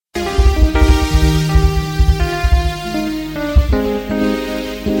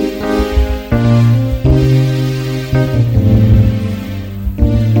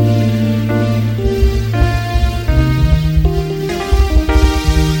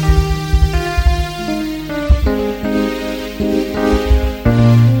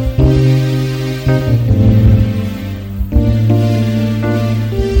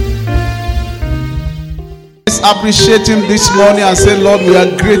appreciate him this morning and say, Lord, we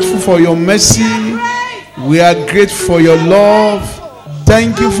are grateful for your mercy. We are grateful for your love.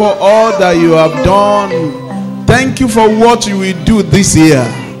 Thank you for all that you have done. Thank you for what you will do this year.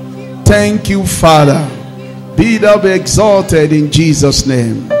 Thank you, Father. Be thou exalted in Jesus'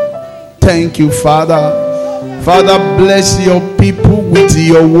 name. Thank you, Father. Father, bless your people with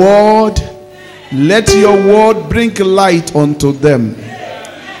your word. Let your word bring light unto them.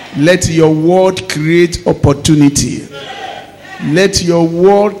 Let your word create opportunity. Let your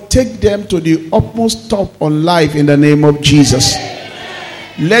word take them to the utmost top on life in the name of Jesus.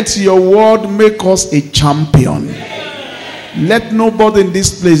 Let your word make us a champion. Let nobody in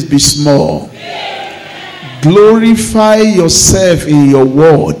this place be small. Glorify yourself in your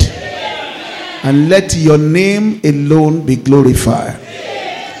word. And let your name alone be glorified.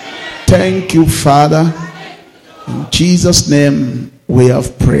 Thank you, Father. In Jesus' name we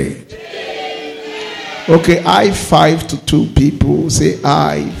have prayed. Okay, I 5 to 2 people. Say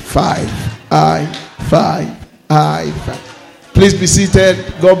I 5. I 5. I 5. Please be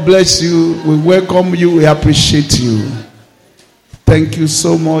seated. God bless you. We welcome you. We appreciate you. Thank you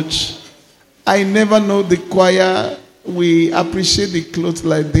so much. I never know the choir. We appreciate the clothes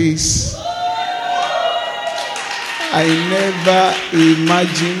like this. I never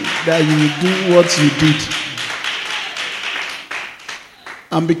imagined that you would do what you did.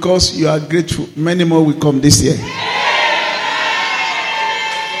 And because you are grateful, many more will come this year.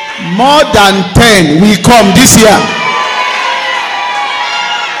 More than 10 will come this year.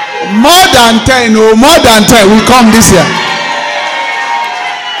 More than 10, or more than 10 will come this year.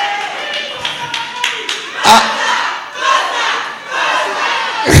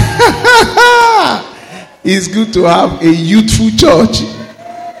 It's good to have a youthful church.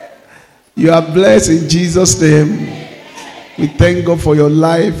 You are blessed in Jesus' name. We thank God for your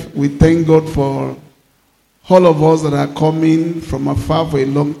life. We thank God for all of us that are coming from afar for a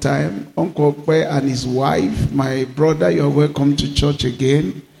long time. Uncle Kwe and his wife, my brother, you are welcome to church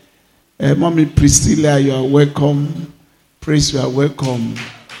again. Mommy Priscilla, you are welcome. Praise, you are welcome.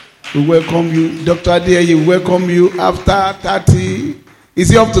 We welcome you. Dr. Adia, we welcome you after 30.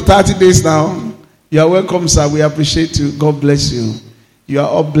 Is it up to 30 days now? You are welcome, sir. We appreciate you. God bless you. You are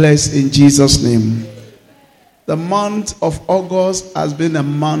all blessed in Jesus' name. The month of August has been a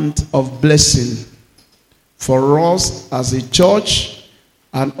month of blessing for us as a church,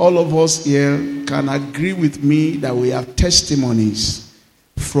 and all of us here can agree with me that we have testimonies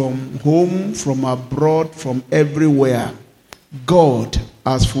from home, from abroad, from everywhere. God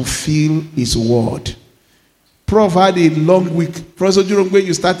has fulfilled his word. Prof had a long week. Professor Jurongwe,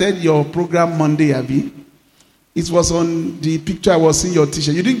 you started your program Monday, Abi. It was on the picture I was seeing your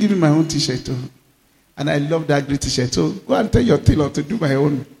t-shirt. You didn't give me my own t-shirt. And I love that great t-shirt. So go and tell your tailor to do my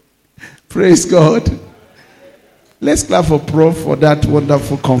own. Praise God. Let's clap for Prof for that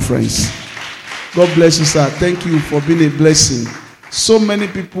wonderful conference. God bless you, sir. Thank you for being a blessing. So many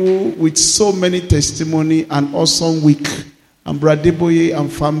people with so many testimony and awesome week. And Brother Deboye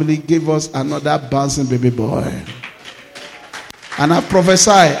and family gave us another bouncing baby boy. And I prophesy,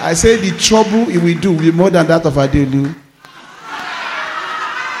 I say the trouble he will do will be more than that of Adelu.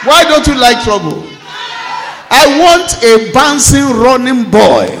 Why don't you like trouble? I want a bouncing, running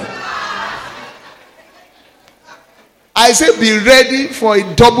boy. I say be ready for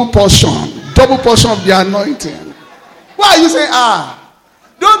a double portion of the anointing. Why are you saying,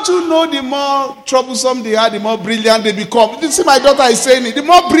 Don't you know the more troublesome they are, the more brilliant they become? You see, my daughter is saying it. The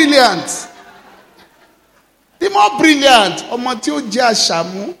more brilliant. The more brilliant. Ọmọ tí ó jẹ́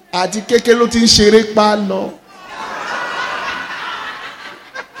àṣàmú àti kékeré ló ti ń ṣeré pa lọ.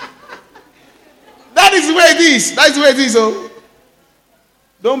 That is the way it is. That is the way it is. Oh.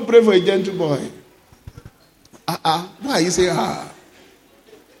 Don't pray for a gentle boy. Why are you saying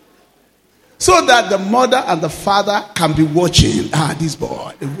So that the mother and the father can be watching. This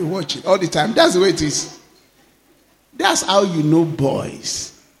boy, they'll be watching all the time. That's the way it is. That's how you know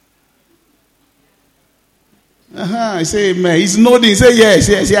boys. I say amen. He's nodding. He say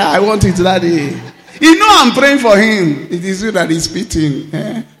yes, I want it that day. You know I'm praying for him. It is you that is speaking.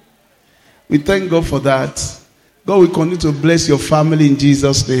 We thank God for that. God will continue to bless your family in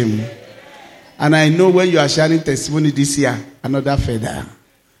Jesus' name. And I know when you are sharing testimony this year, another feather.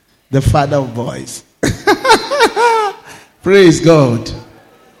 The father of boys. Praise God.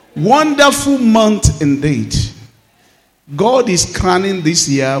 Wonderful month indeed. God is crowning this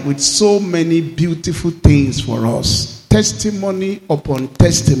year with so many beautiful things for us. Testimony upon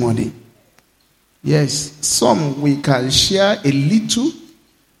testimony. Yes, some we can share a little,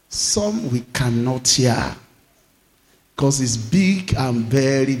 some we cannot share. Because it's big and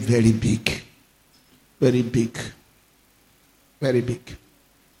very, very big. Very big. Very big.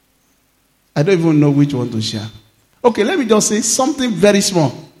 I don't even know which one to share. Okay, let me just say something very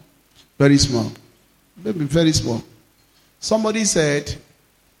small. Very small. Maybe very small. Somebody said,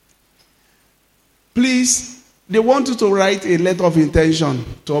 please, they want you to write a letter of intention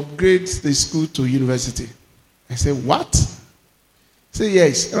to upgrade the school to university. I said, what? Say,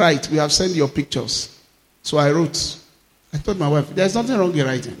 yes, right. We have sent your pictures. So I wrote. I told my wife, there's nothing wrong in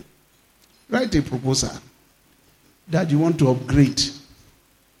writing. Write a proposal that you want to upgrade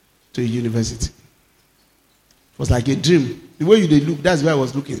to a university. It was like a dream. The way they look, that's where I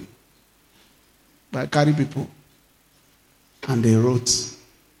was looking. But I carry people. And they wrote.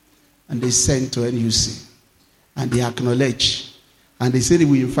 And they sent to NUC. And they acknowledge. And they said they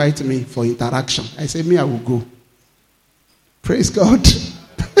will invite me for interaction. I said, me, I will go. Praise God.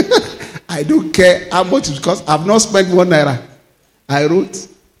 I don't care how much it costs. I've not spent 1 naira. I wrote.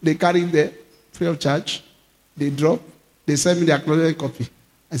 They carried there, free of charge. They drop. They send me the acknowledgement copy.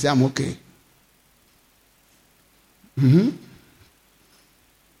 I say, I'm okay.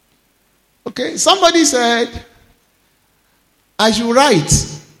 Okay, somebody said, I should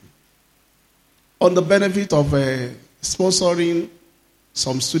write on the benefit of sponsoring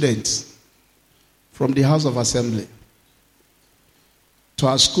some students from the House of Assembly to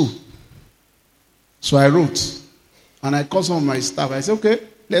our school. So I wrote, and I called some of my staff. I said, okay,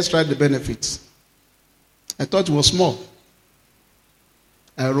 let's try the benefits. I thought it was small.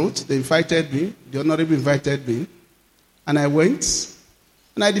 I wrote, they invited me, the honorable invited me, and I went,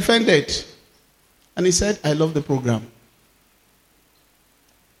 and I defended. And he said, I love the program.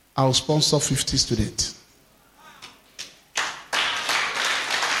 I'll sponsor 50 students.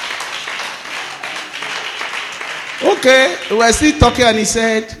 Okay, we were still talking, and he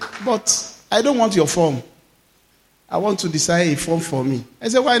said, but I don't want your form. I want to design a form for me. I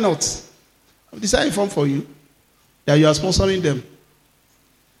said, why not? I'll design a form for you. That you are sponsoring them.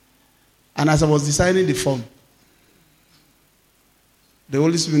 And as I was designing the form, the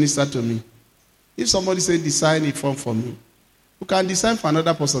Holy Spirit ministered to me. If somebody said, design a form for me, you can design for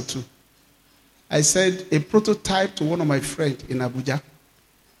another person too. I said, a prototype to one of my friends in Abuja.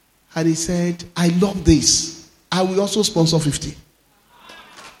 And he said, I love this. I will also sponsor 50.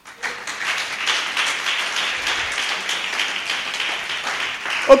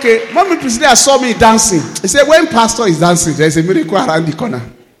 Okay, Mommy Priscilla saw me dancing. He said, when pastor is dancing, there's a miracle around the corner.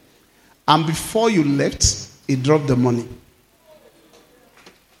 And before you left, he dropped the money.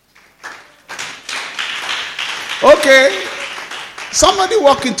 Okay, somebody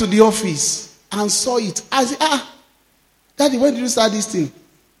walked into the office and saw it. I said, Daddy, when did you start this thing?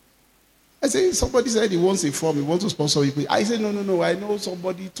 I said, somebody said he wants a form, he wants to sponsor people. I said, no, I know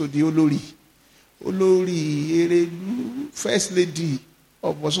somebody to the Olori, First Lady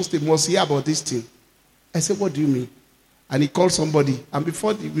of Washington State must hear about this thing. I said, what do you mean? And he called somebody. And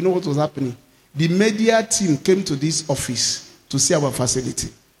before we know what was happening, the media team came to this office to see our facility.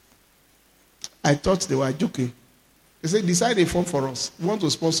 I thought they were joking. They said, decide a form for us. We want to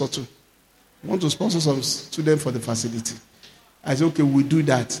sponsor too. We want to sponsor some students for the facility. I said, okay, we'll do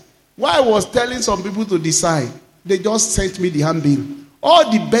that. While I was telling some people to decide, they just sent me the handbill.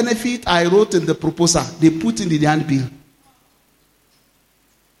 All the benefit I wrote in the proposal, they put in the handbill.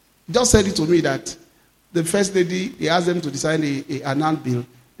 Just said it to me that the first lady, he asked them to design an handbill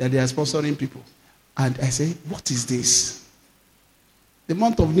that they are sponsoring people. And I said, what is this? The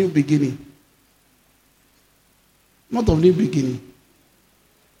month of new beginning. Month of new beginning.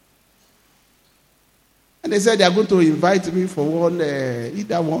 And they said they are going to invite me for one,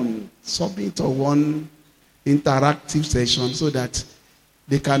 either one summit or one interactive session so that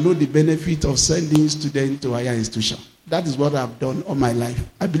they can know the benefit of sending students to higher institution. That is what I've done all my life.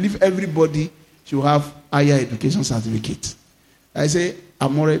 I believe everybody should have higher education certificate. I say,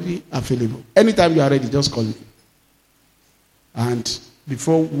 I'm already available. Anytime you are ready, just call me. And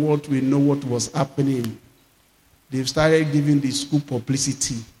before what we know what was happening, they've started giving the school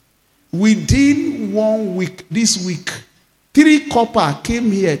publicity. Within 1 week, this week, 3 coppers came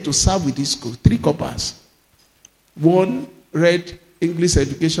here to serve with this school. 3 coppers. One read English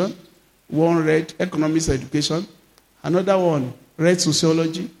education, one read economics education, another one read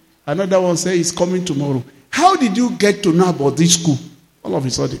sociology, another one said he's coming tomorrow. How did you get to know about this school? All of a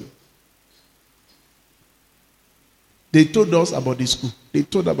sudden. They told us about this school. They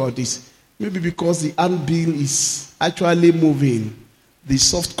told about this. Maybe because the handbill is actually moving, the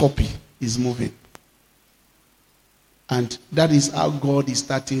soft copy is moving. And that is how God is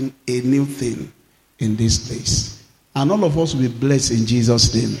starting a new thing in this place. And all of us will be blessed in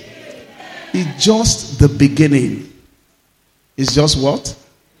Jesus' name. It's just the beginning. It's just what?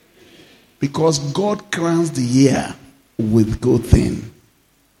 Because God crowns the year with good thing.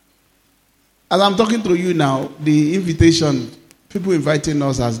 As I'm talking to you now, the invitation, people inviting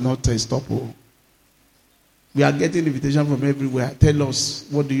us has not stopped. We are getting invitation from everywhere. Tell us,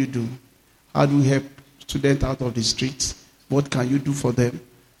 what do you do? How do we help students out of the streets? What can you do for them?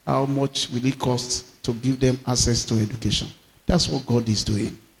 How much will it cost to give them access to education? That's what God is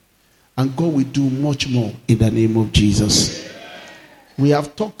doing. And God will do much more in the name of Jesus. We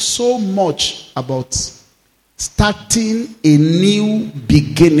have talked so much about starting a new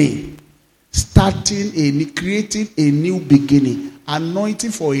beginning. Creating a new beginning.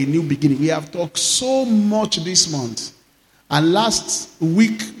 Anointing for a new beginning. We have talked so much this month. And last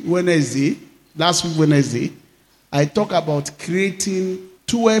week Wednesday, I talked about creating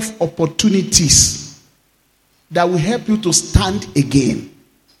 12 opportunities that will help you to stand again.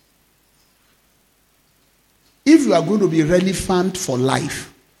 If you are going to be relevant for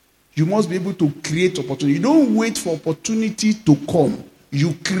life, you must be able to create opportunity. You don't wait for opportunity to come.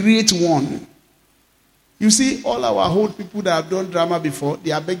 You create one. You see, all our old people that have done drama before,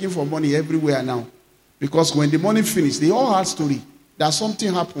 they are begging for money everywhere now. Because when the money finished, they all had story that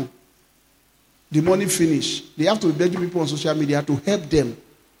something happened. The money finished. They have to beg people on social media to help them.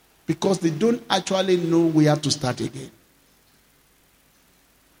 Because they don't actually know where to start again.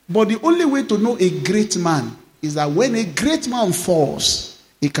 But the only way to know a great man is that when a great man falls,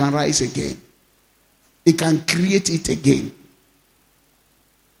 he can rise again. He can create it again.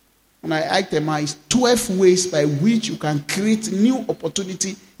 And I itemize 12 ways by which you can create new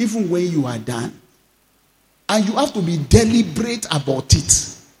opportunity even when you are done. And you have to be deliberate about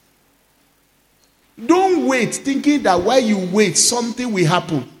it. Don't wait thinking that while you wait, something will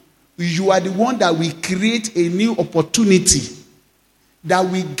happen. You are the one that will create a new opportunity that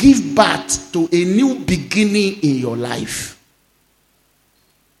will give birth to a new beginning in your life.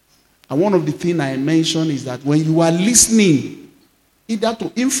 And one of the things I mentioned is that when you are listening, either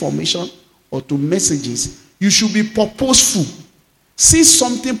to information or to messages, you should be purposeful. See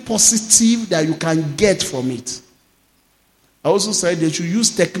something positive that you can get from it. I also said they should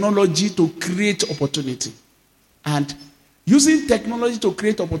use technology to create opportunity. And using technology to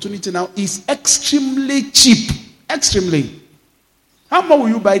create opportunity now is extremely cheap. Extremely. How much will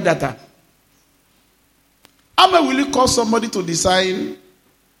you buy data? How much will it cost somebody to design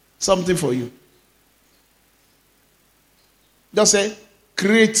something for you? Just say,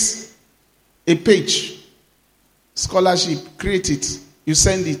 create a page, scholarship, create it. You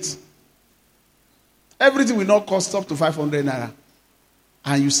send it. Everything will not cost up to 500 naira.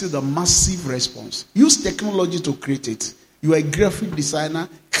 And you see the massive response. Use technology to create it. You are a graphic designer.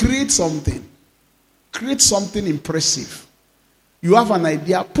 Create something. Create something impressive. You have an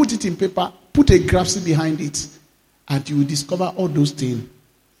idea, put it in paper, put a graphic behind it, and you will discover all those things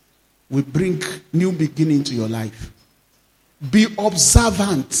will bring new beginning to your life. Be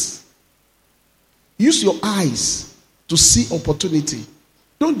observant. Use your eyes to see opportunity.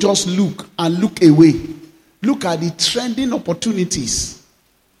 Don't just look and look away. Look at the trending opportunities.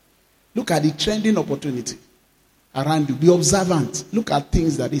 Look at the trending opportunity around you. Be observant. Look at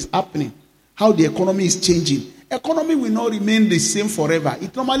things that is happening. How the economy is changing. Economy will not remain the same forever.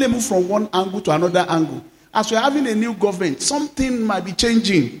 It normally moves from one angle to another angle. As we're having a new government, something might be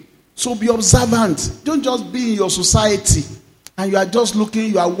changing. So be observant. Don't just be in your society and you are just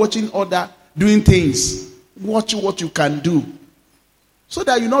looking, you are watching other doing things. Watch what you can do so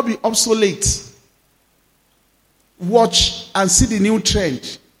that you not be obsolete. Watch and see the new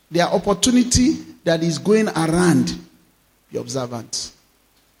trend. There are opportunity that is going around. Be observant.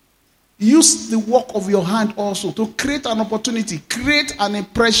 Use the work of your hand also to create an opportunity. Create an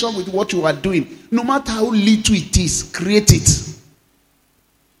impression with what you are doing. No matter how little it is, create it.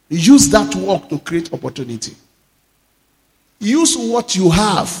 Use that work to create opportunity. Use what you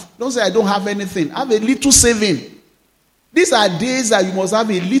have. Don't say, I don't have anything. Have a little saving. These are days that you must have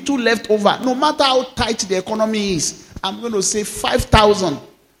a little left over. No matter how tight the economy is. I'm going to say 5,000,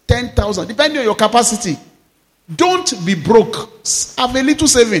 10,000, depending on your capacity. Don't be broke. Have a little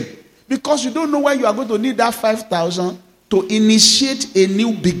saving. Because you don't know when you are going to need that 5,000 to initiate a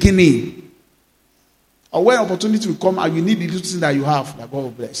new beginning. Or when opportunity will come and you need the little thing that you have, that God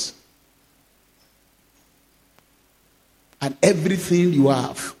will bless. And everything you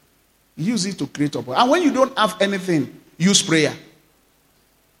have, use it to create opportunity. And when you don't have anything, use prayer.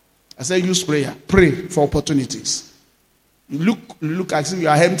 I say use prayer. Pray for opportunities. You look as if you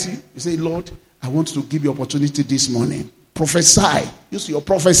are empty. You say, Lord, I want to give you opportunity this morning. Prophesy. Use your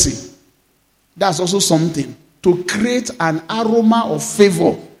prophecy. That's also something to create an aroma of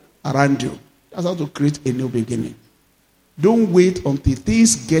favor around you. That's how to create a new beginning. Don't wait until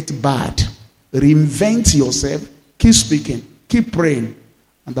things get bad Reinvent yourself. Keep speaking. Keep praying.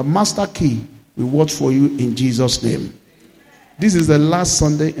 And the master key will work for you in Jesus' name. This is the last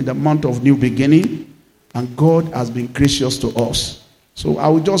Sunday in the month of new beginning. And God has been gracious to us. So I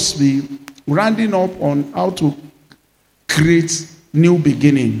will just be rounding up on how to create new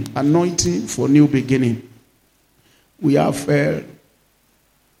beginning. Anointing for new beginning. We have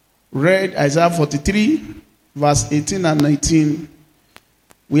read Isaiah 43, verse 18 and 19,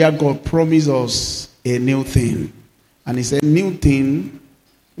 where God promised us a new thing. And he said, new thing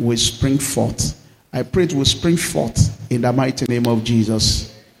will spring forth. I pray it will spring forth in the mighty name of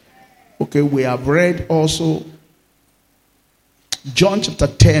Jesus. Okay, we have read also John chapter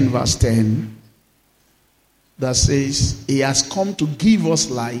 10, verse 10, that says, he has come to give us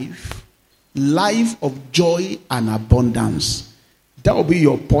life, life of joy and abundance. That will be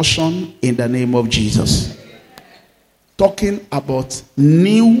your portion in the name of Jesus. Talking about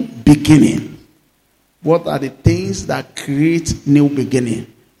new beginning. What are the things that create new beginning?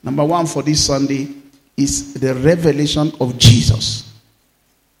 Number one for this Sunday is the revelation of Jesus.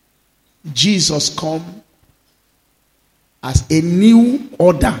 Jesus come as a new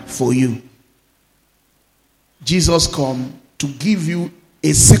order for you. Jesus come to give you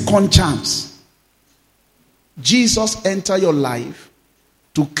a second chance. Jesus enter your life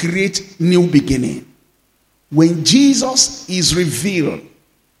to create new beginning. When Jesus is revealed,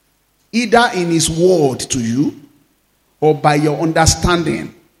 either in his word to you or by your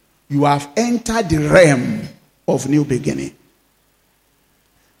understanding, you have entered the realm of new beginning.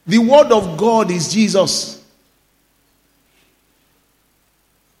 The word of God is Jesus.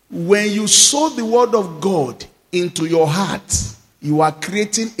 When you sow the word of God into your heart, you are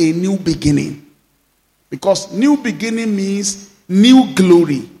creating a new beginning. Because new beginning means new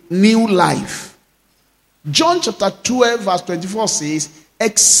glory, new life. John chapter 12 verse 24 says,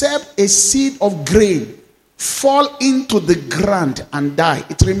 except a seed of grain fall into the ground and die,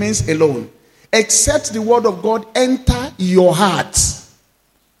 it remains alone. Except the word of God enter your heart,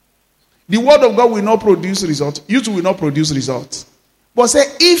 the word of God will not produce result. You too will not produce result. But say,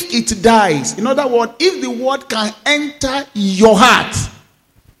 if it dies, in other words, if the word can enter your heart,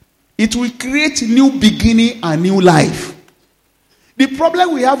 it will create new beginning and new life. The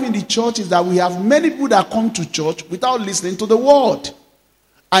problem we have in the church is that we have many people that come to church without listening to the word.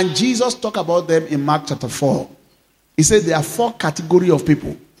 And Jesus talked about them in Mark chapter 4. He said there are 4 categories of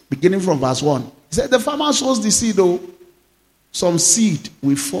people, beginning from verse 1. He said the farmer sows the seed, though. Some seed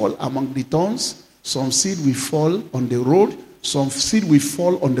will fall among the thorns. Some seed will fall on the road. Some seed will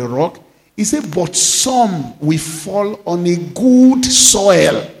fall on the rock. He said, but some will fall on a good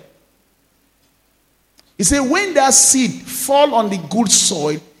soil. He said, when that seed fall on the good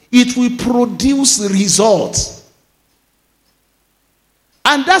soil, it will produce results.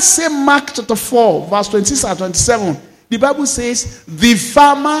 And that same Mark chapter 4, verse 26 and 27, the Bible says, the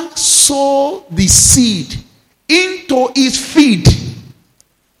farmer sowed the seed into his feed.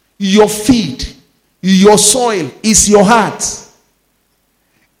 Your feed, your soil is your heart.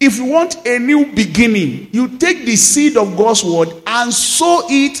 If you want a new beginning, you take the seed of God's word and sow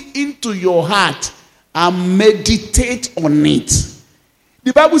it into your heart and meditate on it.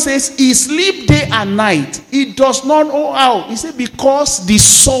 The Bible says he sleep day and night. He does not know how. He said because the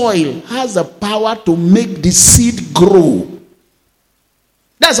soil has the power to make the seed grow.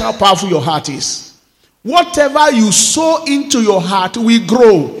 That's how powerful your heart is. Whatever you sow into your heart will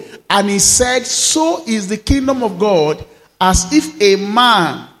grow. And he said, so is the kingdom of God, as if a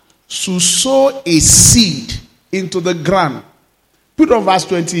man should sow a seed into the ground. Put on verse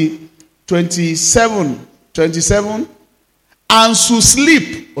 27. And should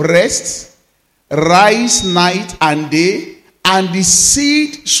sleep, rest, rise night and day, and the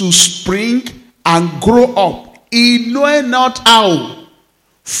seed should spring and grow up. He knoweth not how,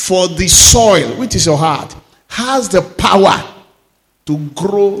 for the soil, which is your heart, has the power to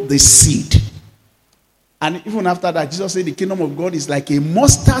grow the seed. And even after that, Jesus said the kingdom of God is like a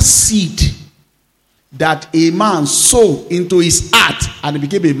mustard seed that a man sowed into his heart and it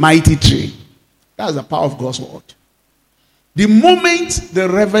became a mighty tree. That's the power of God's word. The moment the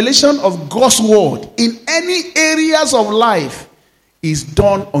revelation of God's word in any areas of life is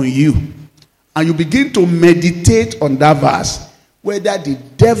done on you, and you begin to meditate on that verse, whether the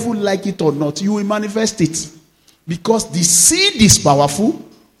devil like it or not, you will manifest it. Because the seed is powerful,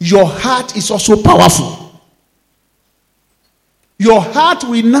 your heart is also powerful. Your heart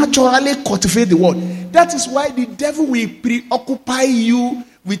will naturally cultivate the word. That is why the devil will preoccupy you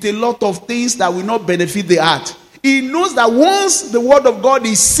with a lot of things that will not benefit the heart. He knows that once the word of God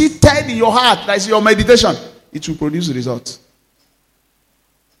is seated in your heart, that is your meditation, it will produce results.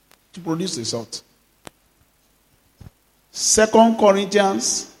 to produce result. 2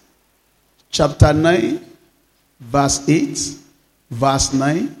 Corinthians chapter 9, verse 8, verse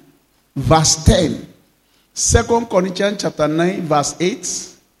 9, verse 10. 2 Corinthians chapter 9, verse 8.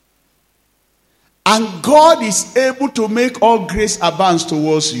 And God is able to make all grace abound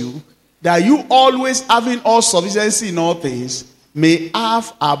towards you, that you always having all sufficiency in all things, may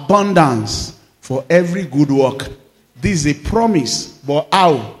have abundance for every good work. This is a promise. But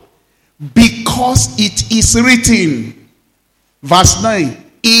how? Because it is written. Verse 9.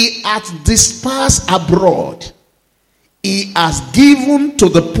 He hath dispersed abroad. He has given to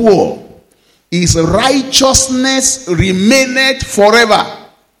the poor. His righteousness remaineth forever.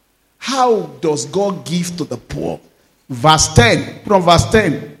 How does God give to the poor? Verse 10. Put on verse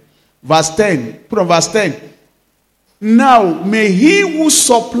 10. Verse 10. Put on verse 10. Now may he who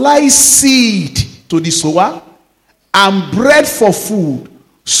supplies seed to the sower and bread for food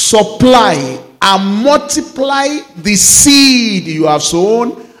supply and multiply the seed you have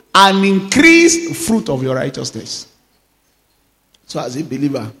sown and increase the fruit of your righteousness. So as a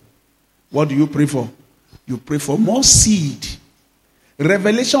believer, what do you pray for? You pray for more seed.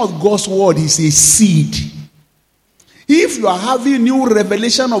 Revelation of God's word is a seed. If you are having new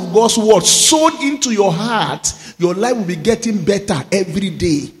revelation of God's word sown into your heart, your life will be getting better every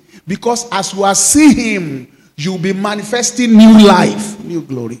day. Because as you are seeing him, you will be manifesting new life, new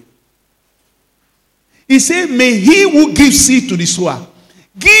glory. He said, may he who gives seed to the sower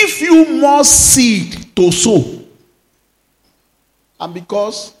give you more seed to sow. And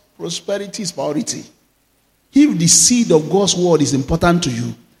because prosperity is priority, if the seed of God's word is important to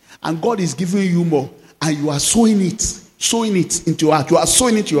you, and God is giving you more, and you are sowing it into your heart, you are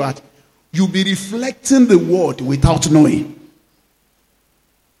sowing it into your heart, you'll be reflecting the word without knowing.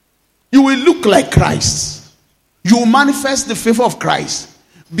 You will look like Christ. You will manifest the favor of Christ,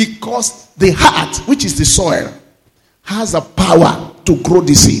 because the heart, which is the soil, has a power to grow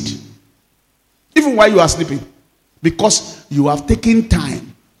the seed. Even while you are sleeping, because you have taken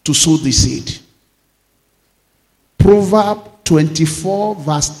time to sow the seed. Proverbs 24,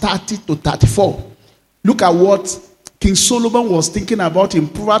 verse 30 to 34. Look at what King Solomon was thinking about in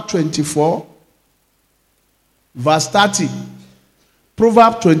Proverbs 24, verse 30.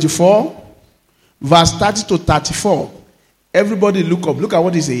 Proverbs 24, verse 30 to 34. Everybody look up. Look at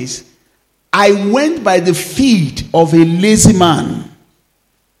what he says. I went by the feet of a lazy man.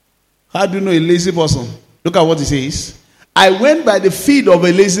 How do you know a lazy person? Look at what he says. I went by the feet of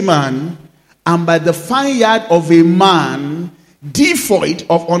a lazy man, and by the vineyard of a man devoid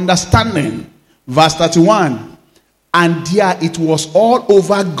of understanding. Verse 31. And there it was all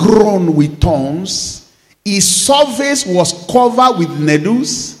overgrown with thorns. His surface was covered with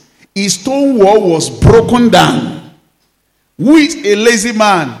needles. His stone wall was broken down. Who is a lazy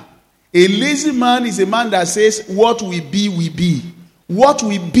man? A lazy man is a man that says, what will be, will be. What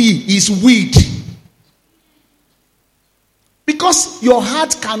will be is weed. Because your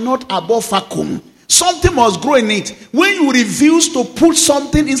heart cannot abhor vacuum. Something must grow in it. When you refuse to put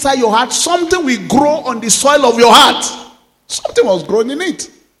something inside your heart, something will grow on the soil of your heart. Something was growing in it.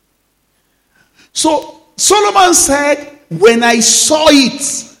 So Solomon said, when I saw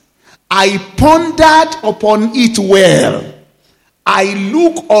it, I pondered upon it well. I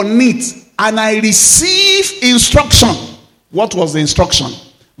looked on it and I received instruction. What was the instruction?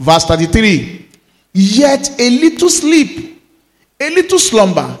 Verse 33. Yet a little sleep, a little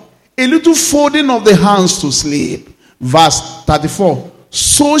slumber, a little folding of the hands to sleep. Verse 34.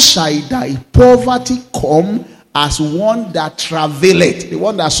 So shall thy poverty come as one that travaileth, the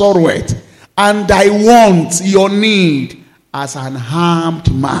one that sorroweth, and thy want, your need, as an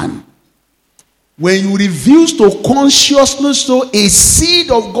harmed man. When you refuse to consciously sow a seed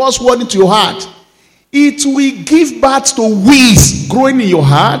of God's word into your heart, it will give birth to weeds growing in your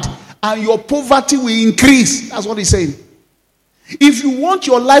heart, and your poverty will increase. That's what he's saying. If you want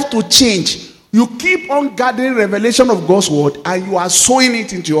your life to change, you keep on gathering revelation of God's word, and you are sowing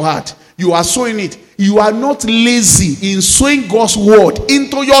it into your heart. You are sowing it. You are not lazy in sowing God's word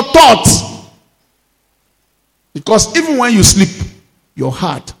into your thoughts. Because even when you sleep, your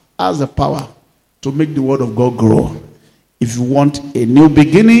heart has the power to make the word of God grow. If you want a new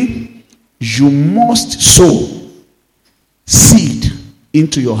beginning, you must sow seed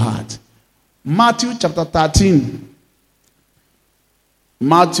into your heart. Matthew chapter 13.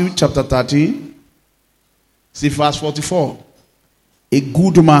 Matthew chapter 13. See verse 44. A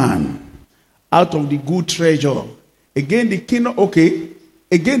good man out of the good treasure. Again the kingdom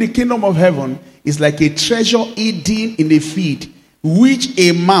of heaven is like a treasure hidden in a field, which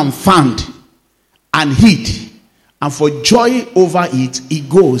a man found and hid. And for joy over it, he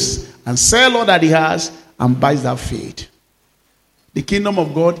goes and sells all that he has and buys that faith. The kingdom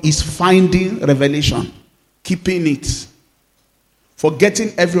of God is finding revelation, keeping it,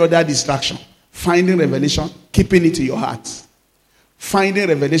 forgetting every other distraction, finding revelation, keeping it in your heart. Finding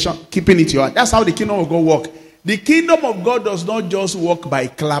revelation, keeping it in your heart. That's how the kingdom of God works. The kingdom of God does not just work by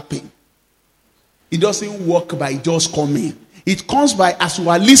clapping. It doesn't work by just coming. It comes by as you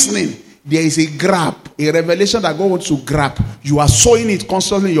are listening. There is a grab, a revelation that God wants to grab. You are sowing it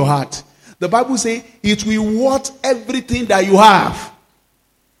constantly in your heart. The Bible says it will worth everything that you have.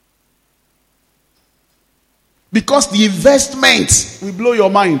 Because the investment will blow your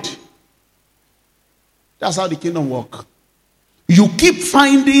mind. That's how the kingdom works. You keep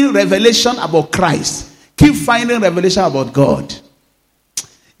finding revelation about Christ. Keep finding revelation about God.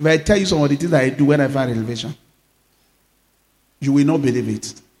 If I tell you some of the things that I do when I find revelation, you will not believe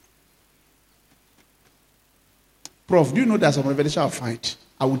it. Prof, do you know there's some revelation I'll find?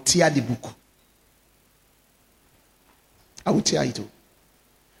 I will tear the book. I will tear it.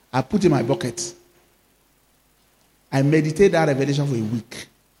 I put it in my bucket. I meditate that revelation for a week.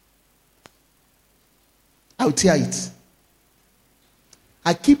 I will tear it.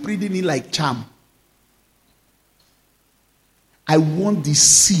 I keep reading it like charm. I want the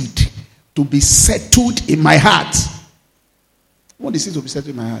seed to be settled in my heart. I want the seed to be settled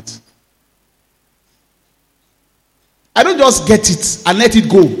in my heart. I don't just get it and let it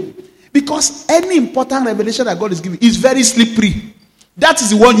go. Because any important revelation that God is giving is very slippery. That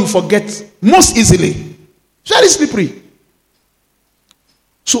is the one you forget most easily. Very slippery.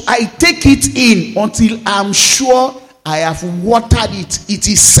 So I take it in until I'm sure I have watered it. It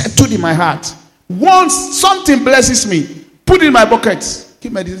is settled in my heart. Once something blesses me, put it in my bucket.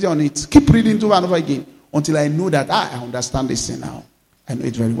 Keep meditating on it. Keep reading over and over again until I know that I understand this thing now. I know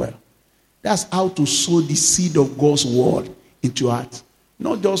it very well. That's how to sow the seed of God's word into your heart.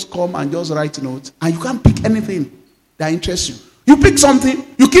 Not just come and just write notes. And you can't pick anything that interests you. You pick something,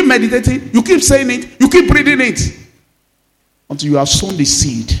 you keep meditating, you keep saying it, you keep reading it. Until you have sown the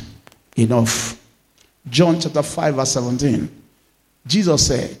seed enough. John chapter 5 verse 17. Jesus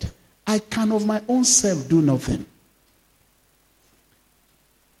said, I can of my own self do nothing.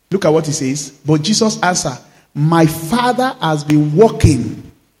 Look at what he says. But Jesus answered, my Father has been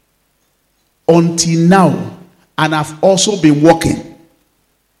working until now, and I've also been working.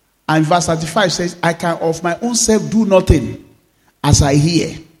 And verse 35 says, I can of my own self do nothing. As I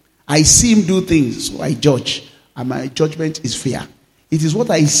hear, I see him do things, so I judge, and my judgment is fair. It is what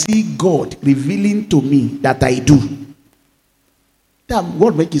I see God revealing to me that I do. That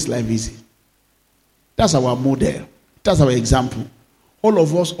what makes his life easy. That's our model. That's our example. All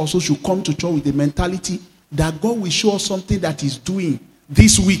of us also should come to church with the mentality that God will show us something that he's doing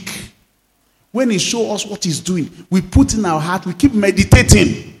this week. When he shows us what he's doing, we put in our heart, we keep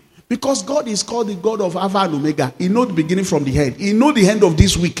meditating. Because God is called the God of Alpha and Omega. He knows the beginning from the end. He knows the end of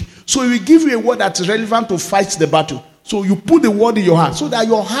this week. So he will give you a word that's relevant to fight the battle. So you put the word in your heart so that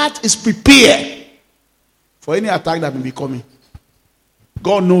your heart is prepared for any attack that may be coming.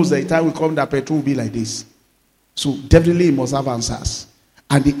 God knows that the time will come that petrol will be like this. So definitely he must have answers.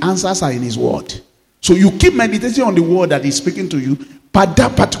 And the answers are in his word. So you keep meditating on the word that he's speaking to you at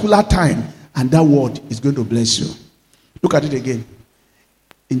that particular time. And that word is going to bless you. Look at it again.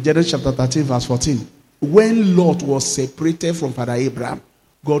 In Genesis chapter 13 verse 14. When Lot was separated from Father Abraham,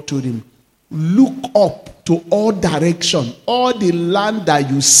 God told him, look up to all direction, all the land that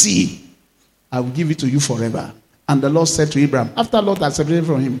you see, I will give it to you forever. And the Lord said to Abraham, after Lot had separated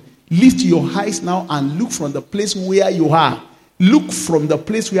from him, lift your eyes now and look from the place where you are. Look from the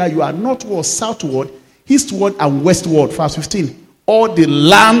place where you are, northward, southward, eastward, and westward. Verse 15. All the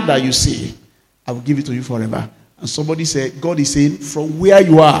land that you see, I will give it to you forever. And somebody said, God is saying, from where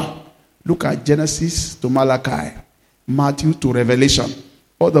you are, look at Genesis to Malachi, Matthew to Revelation.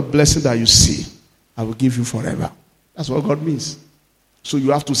 All the blessing that you see, I will give you forever. That's what God means. So you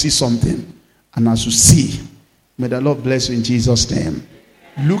have to see something. And as you see, may the Lord bless you in Jesus' name.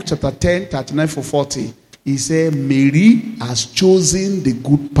 Luke chapter 10, 39 for 40. He said, Mary has chosen the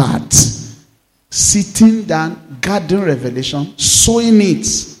good part. Sitting down, gathering revelation, sowing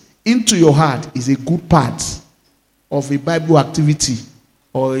it into your heart is a good part of a Bible activity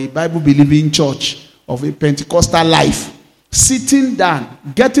or a Bible believing church, of a Pentecostal life. Sitting down,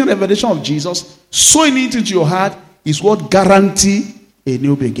 getting revelation of Jesus, sowing it into your heart is what guarantees a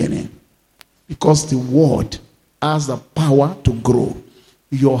new beginning. Because the word has the power to grow.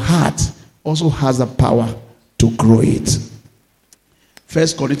 Your heart also has the power to grow it. 1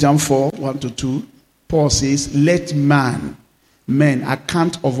 Corinthians 4, 1-2, Paul says, let men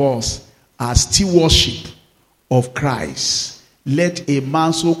account of us as stewardship of Christ, let a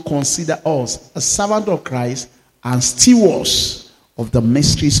man so consider us as servant of Christ and stewards of the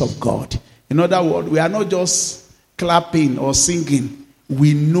mysteries of God. In other words, we are not just clapping or singing.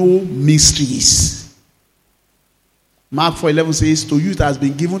 We know mysteries. Mark 4:11 says, to you it has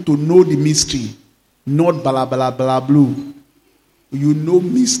been given to know the mystery, not blah, blah, blah, blue. You know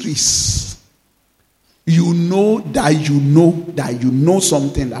mysteries. You know that you know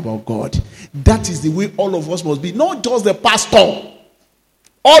something about God. That is the way all of us must be. Not just the pastor.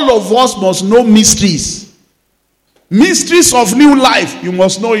 All of us must know mysteries. Mysteries of new life, you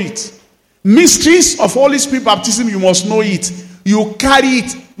must know it. Mysteries of Holy Spirit baptism, you must know it. You carry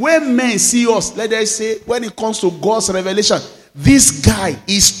it. When men see us, let us say, when it comes to God's revelation, this guy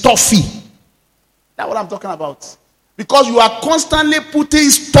is toughy. That's what I'm talking about. Because you are constantly putting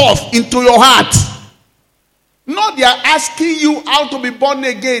stuff into your heart. Not they are asking you how to be born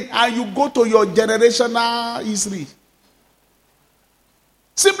again and you go to your generational history.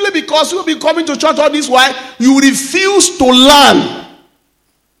 Simply because you'll be coming to church all this while, you refuse to learn.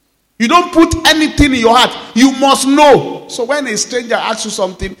 You don't put anything in your heart. You must know. So when a stranger asks you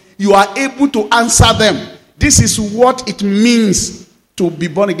something, you are able to answer them. This is what it means to be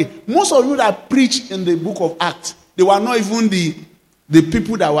born again. Most of you that preach in the book of Acts, they were not even the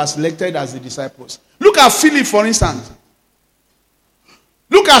people that were selected as the disciples. Look at Philip, for instance.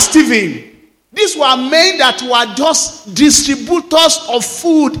 Look at Stephen. These were men that were just distributors of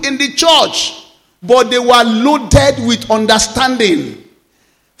food in the church, but they were loaded with understanding.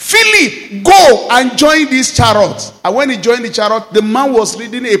 Philip, go and join this chariot. And when he joined the chariot, the man was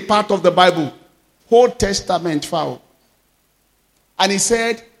reading a part of the Bible, Old Testament file. And he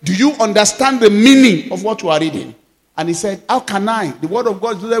said, do you understand the meaning of what you are reading? And he said, how can I? The word of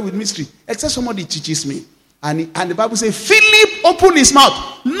God is loaded with mystery, except somebody teaches me. And the Bible says, Philip opened his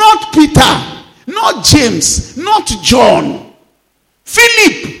mouth. Not Peter, not James, not John.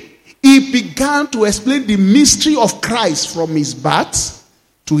 Philip, he began to explain the mystery of Christ from his birth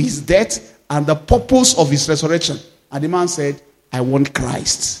to his death and the purpose of his resurrection. And the man said, I want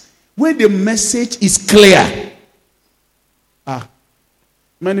Christ. When the message is clear,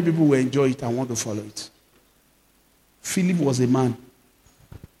 many people will enjoy it and want to follow it. Philip was a man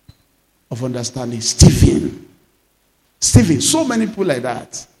of understanding. Stephen, so many people like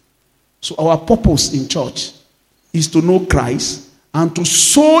that. So our purpose in church is to know Christ and to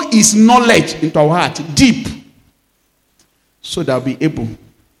sow his knowledge into our heart deep, so that we'll be able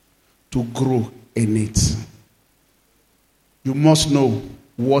to grow in it. You must know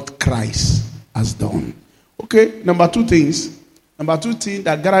what Christ has done. Okay, number two thing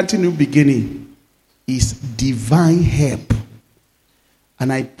that guarantee new beginning is divine help.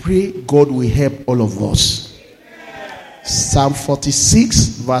 And I pray God will help all of us. Psalm 46,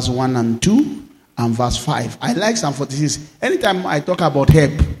 verse 1 and 2, and verse 5. I like Psalm 46. Anytime I talk about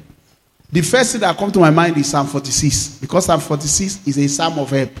help, the first thing that comes to my mind is Psalm 46. Because Psalm 46 is a psalm of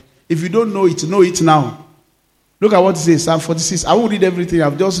help. If you don't know it now. Look at what it says, Psalm 46. I will read everything.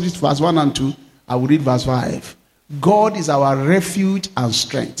 I've just read verse 1 and 2. I will read verse 5. God is our refuge and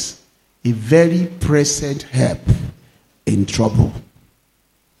strength, a very present help in trouble.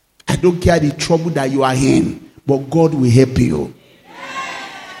 I don't care the trouble that you are in, but God will help you.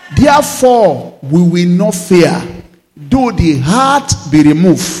 Therefore, we will not fear, though the heart be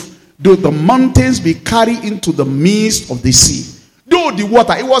removed, though the mountains be carried into the midst of the sea, though the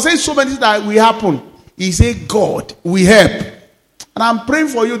water. It was saying so many things that will happen. He said, God will help. And I'm praying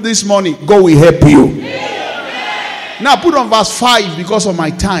for you this morning. God will help you. Now put on verse 5 because of my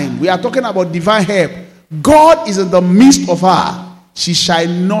time. We are talking about divine help. God is in the midst of her. She shall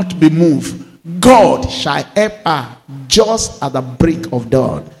not be moved. God shall help her just at the break of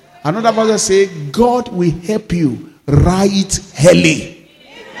dawn. Another verse says, God will help you right early.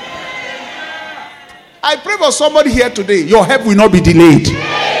 I pray for somebody here today. Your help will not be delayed.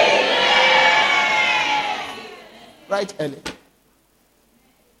 Right early.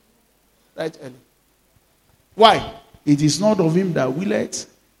 Right early. Why? It is not of him that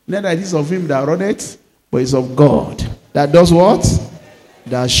willeth, neither it is of him that runneth, but it's of God that does what?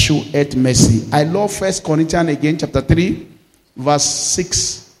 That showeth mercy. I love 1 Corinthians again, chapter 3, verse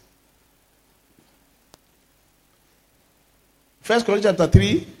 6. 1 Corinthians chapter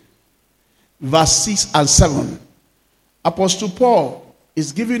 3, verse 6 and 7. Apostle Paul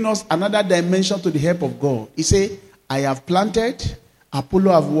is giving us another dimension to the help of God. He said, I have planted,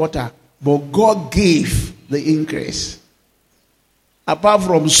 Apollo have watered, but God gave the increase. Apart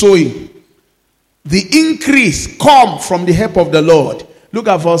from sowing, the increase come from the help of the Lord. Look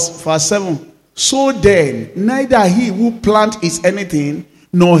at verse 7. So then, neither he who plant is anything,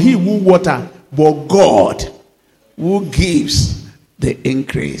 nor he who water, but God who gives the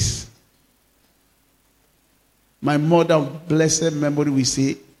increase. My mother of blessed memory will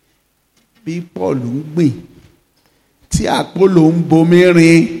say, people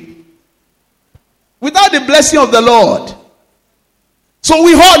without the blessing of the Lord. So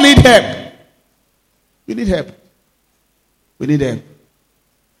we all need help. We need help. We need help.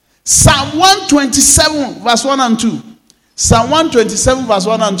 Psalm 127 verse 1 and 2. Psalm 127 verse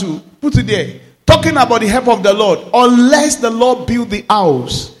 1 and 2. Put it there. Talking about the help of the Lord. Unless the Lord build the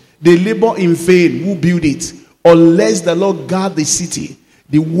house, they labor in vain who build it. Unless the Lord guard the city,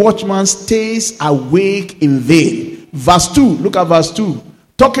 the watchman stays awake in vain. Verse 2. Look at verse 2.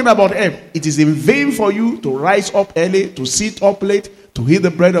 Talking about help. It is in vain for you to rise up early, to sit up late, to eat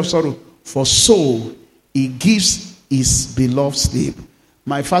the bread of sorrow. For so he gives his beloved sleep.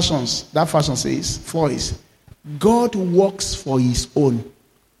 My fashions, that fashion says, voice. God works for his own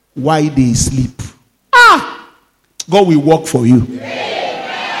while they sleep. God will work for you.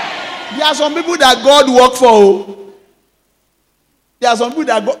 There are some people that God work for. There are some people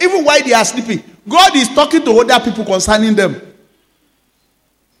that God, even while they are sleeping, God is talking to other people concerning them.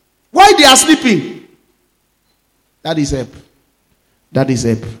 While they are sleeping. That is help. That is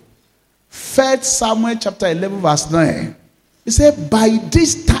help. 1 Samuel chapter 11 verse 9. He said, by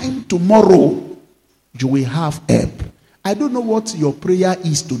this time tomorrow, you will have help. I don't know what your prayer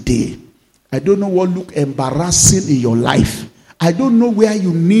is today. I don't know what look embarrassing in your life. I don't know where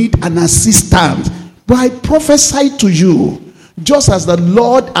you need an assistant. But I prophesy to you, just as the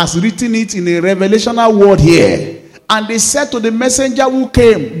Lord has written it in a revelational word here. And they said to the messenger who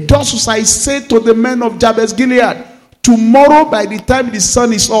came, thus as I said to the men of Jabez Gilead, tomorrow by the time the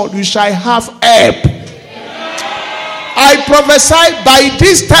sun is up, you shall have help. I prophesy by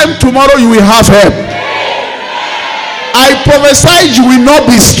this time tomorrow you will have help. I prophesy you will not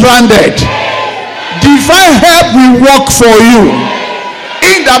be stranded. Divine help will work for you.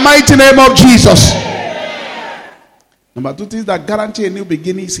 In the mighty name of Jesus. Number 2 things that guarantee a new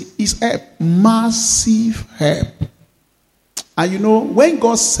beginning is help. Massive help. And you know, when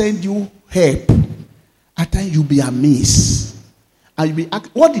God sends you help, at times you'll be amazed. And you'll be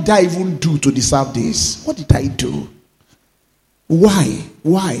asking, what did I even do to deserve this? What did I do? Why?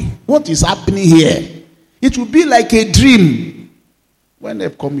 What is happening here? It will be like a dream when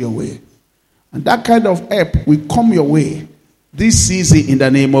help come your way. And that kind of help will come your way this season in the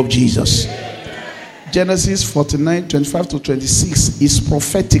name of Jesus. Genesis 49, 25 to 26 is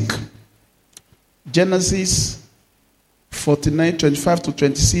prophetic. Genesis 49, 25 to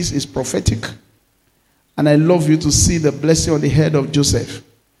 26 is prophetic. And I love you to see the blessing on the head of Joseph.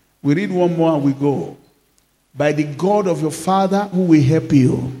 We read one more and we go. By the God of your father who will help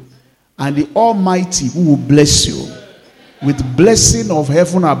you, and the Almighty who will bless you with blessing of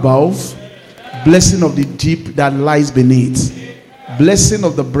heaven above, blessing of the deep that lies beneath, blessing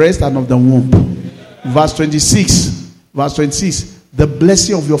of the breast and of the womb. Verse 26. The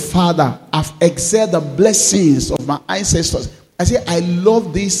blessing of your father have excelled the blessings of my ancestors. I say, I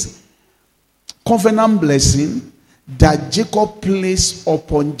love this covenant blessing that Jacob placed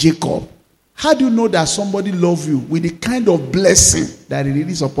upon Jacob. How do you know that somebody loves you? With the kind of blessing that he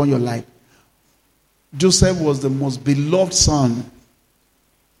released upon your life. Joseph was the most beloved son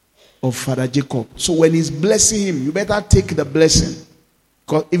of Father Jacob. So when he's blessing him, you better take the blessing.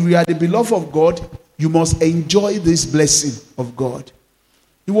 Because if you are the beloved of God, you must enjoy this blessing of God.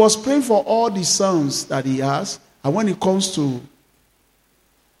 He was praying for all the sons that he has. And when it comes to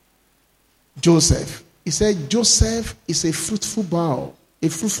Joseph, he said, Joseph is a fruitful bough, a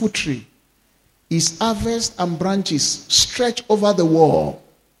fruitful tree. His harvest and branches stretch over the wall.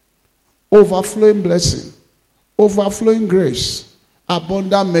 Overflowing blessing, overflowing grace,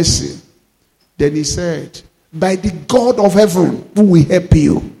 abundant mercy. Then he said, by the God of heaven who will help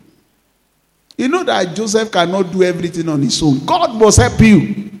you. You know that Joseph cannot do everything on his own. God must help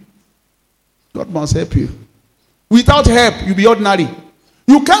you. God must help you. Without help, you'll be ordinary.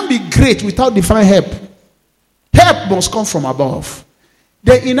 You can't be great without divine help. Help must come from above.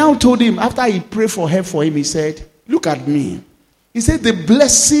 Then he now told him, after he prayed for help for him, he said, look at me. He said, the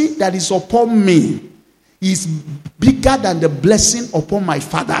blessing that is upon me is bigger than the blessing upon my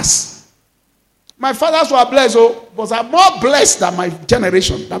fathers. My fathers were blessed, but I'm more blessed than my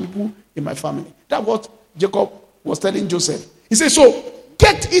generation, than people in my family. That's what Jacob was telling Joseph. He said, so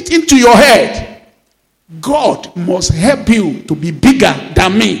get it into your head. God must help you to be bigger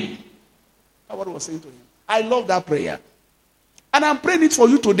than me. That's what I was saying to him. I love that prayer. And I'm praying it for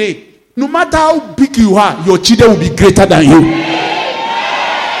you today. No matter how big you are, your children will be greater than you.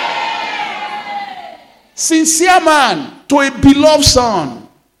 Sincere man to a beloved son.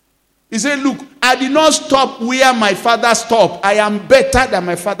 He said, look, I did not stop where my father stopped. I am better than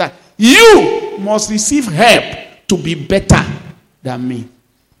my father. You must receive help to be better than me.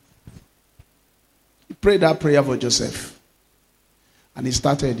 He prayed that prayer for Joseph. And he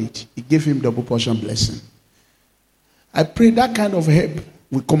started it. He gave him double portion blessing. I pray that kind of help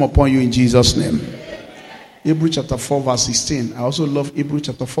will come upon you in Jesus' name. Hebrews chapter 4 verse 16. I also love Hebrews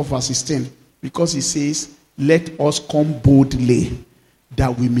chapter 4 verse 16. Because it says, let us come boldly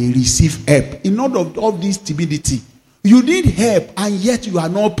that we may receive help. In order of all this timidity, you need help and yet you are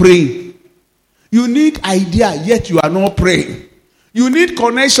not praying. You need idea yet you are not praying. You need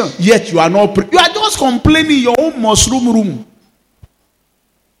connection yet you are not praying. You are just complaining in your own mushroom room.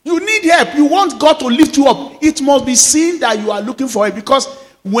 You need help. You want God to lift you up. It must be seen that you are looking for it. Because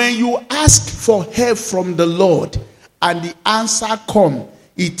when you ask for help from the Lord and the answer comes,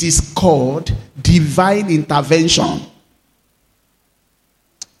 it is called divine intervention.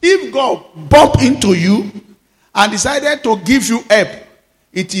 If God bumped into you and decided to give you help,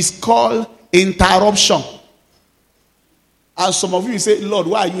 it is called interruption. And some of you say, Lord,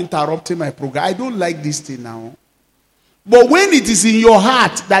 why are you interrupting my program? I don't like this thing now. But when it is in your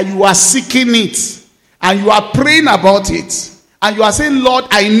heart that you are seeking it, and you are praying about it, and you are saying, Lord,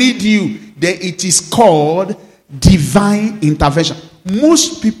 I need you, then it is called divine intervention.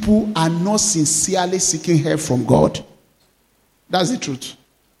 Most people are not sincerely seeking help from God. That's the truth.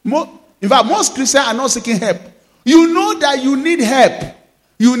 In fact, most Christians are not seeking help. You know that you need help.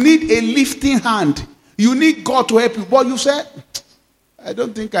 You need a lifting hand. You need God to help you. But you say, I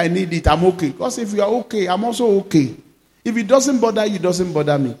don't think I need it. I'm okay. Because if you are okay, I'm also okay. If it doesn't bother you, it doesn't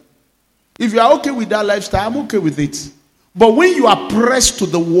bother me. If you are okay with that lifestyle, I'm okay with it. But when you are pressed to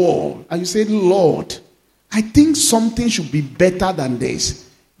the wall and you say, Lord, I think something should be better than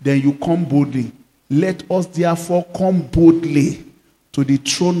this, then you come boldly. Let us therefore come boldly to the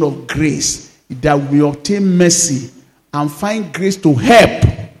throne of grace that we obtain mercy and find grace to help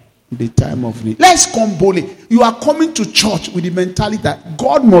in the time of need. Let's come boldly. You are coming to church with the mentality that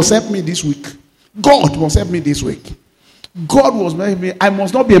God must help me this week. God must help me this week. God must help me. I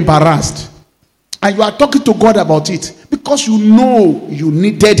must not be embarrassed. And you are talking to God about it because you know you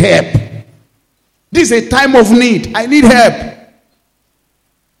needed help. This is a time of need. I need help.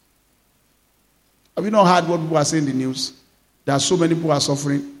 Have you not heard what people are saying in the news? There are so many people are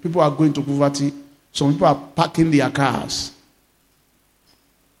suffering. People are going to poverty. Some people are parking their cars.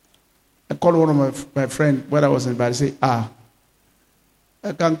 I called one of my friends when I was in Bali. I say, I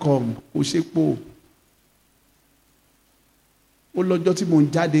can't come. Oshekpo. Olọ́jọ́ tí mo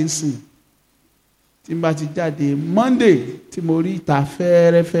ń jáde ńsìn. Tí n bá ti jáde Monday tí mo rí ìta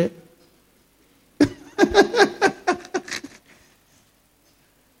fẹ́rẹ́fẹ́.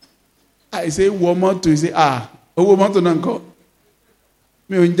 I say wọ mọ́tò. He say owó mọ́tò náà ńkọ́.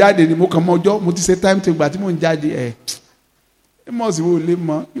 Mi ò ń jáde ni mo kàn mọ ọjọ́ mo ti ṣe time table àti mo ń jáde ẹ̀. Amos wo lè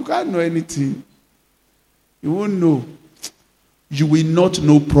mọ̀. You can't know anything. You won't know. You will not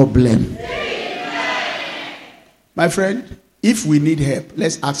know problem. My friend, if we need help,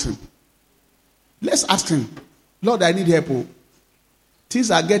 let's ask him. Let's ask him. Lord, I need help. Oh. Things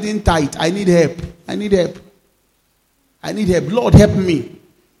are getting tight. I need help. I need help. I need help. Lord, help me.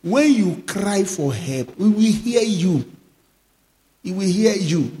 When you cry for help, we will hear you. He will hear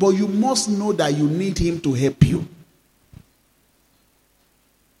you. But you must know that you need him to help you.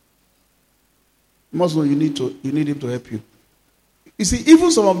 You must know you need him to help you. You see, even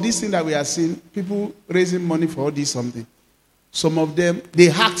some of these things that we are seeing, people raising money for all this something. Some of them, they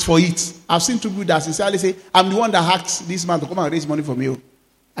hacked for it. I've seen two people that sincerely say, I'm the one that hacked this man to come and raise money for me.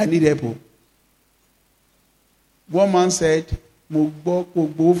 I need help. One man said, mo gbọ́ kó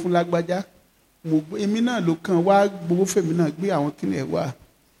gbowó fún lágbájá. Èmi náà ló kàn wá gbowó fèmí náà gbé àwọn kíni ẹ̀ wá.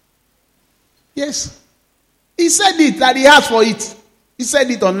 Yes. He said it, that he asked for it. He said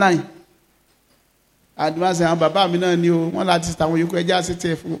it online. And the man said, Baba mi náà ni o, wọ́n láti tàwọn yòókù ẹja sí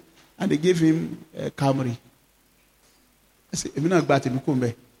tiẹ̀ fún. And they gave him a Camry. I said, èmi náà gba tèmi kò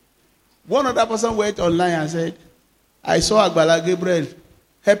mbẹ. One other person went online and said, I saw Agbala Gabriel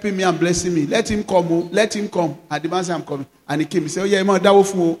helping me and blessing me. Let him come. Let him come. And the man said, I'm coming. And he came. He said, oh yeah, man, that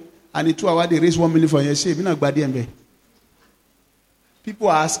was. And in 2 hours, they raised 1 million for you. People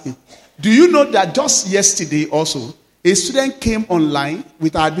are asking, do you know that just yesterday also, a student came online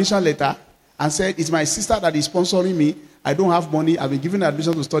with an admission letter and said, it's my sister that is sponsoring me. I don't have money. I've been given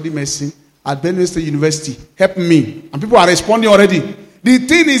admission to study medicine at Benue State University. Help me. And people are responding already. The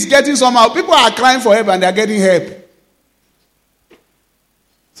thing is getting somehow. People are crying for help and they're getting help.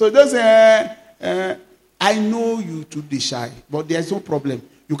 So just I know you to be shy, but there's no problem.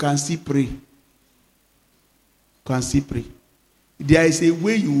 You can still pray. You can still pray. There is a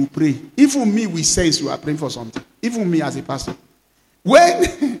way you will pray. Even me, we sense you are praying for something. Even me as a pastor.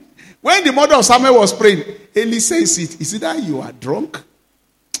 When the mother of Samuel was praying, Eli says it. Is it that you are drunk?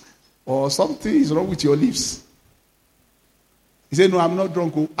 Or something is wrong with your lips? He said, no, I'm not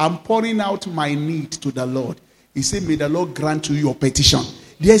drunk. I'm pouring out my need to the Lord. He said, may the Lord grant you your petition.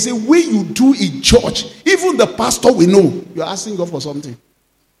 There's a way you do in church. Even the pastor will know you're asking God for something.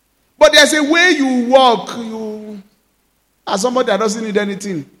 But there's a way you walk. As somebody that doesn't need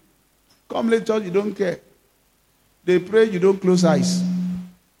anything. Come late church, you don't care. They pray, you don't close eyes.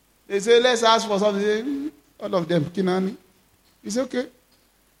 They say, let's ask for something. All of them, Kinani. It's okay.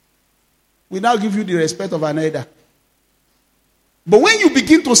 We now give you the respect of an elder. But when you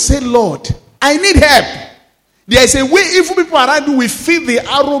begin to say, Lord, I need help. There is a way, even people around you will feel the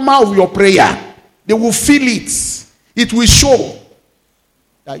aroma of your prayer. They will feel it. It will show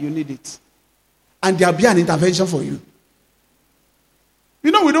that you need it. And there will be an intervention for you. You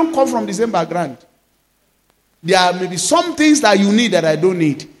know, we don't come from the same background. There may be some things that you need that I don't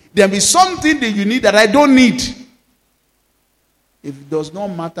need. There may be something that you need that I don't need. If it does not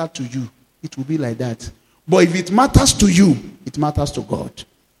matter to you, it will be like that. But if it matters to you, it matters to God.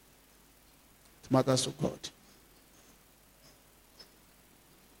 It matters to God.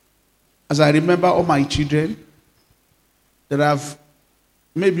 As I remember all my children that have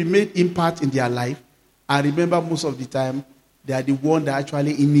maybe made impact in their life, I remember most of the time they are the one that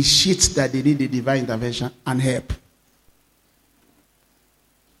actually initiates that they need a divine intervention and help.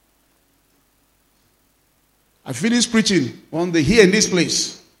 I finished preaching one day here in this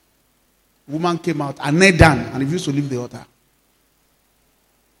place. A woman came out and knelt down and refused to leave the altar.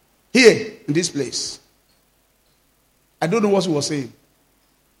 Here in this place. I don't know what she was saying.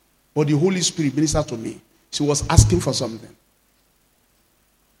 But the Holy Spirit ministered to me. She was asking for something.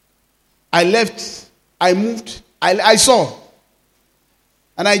 I left. I moved. I saw.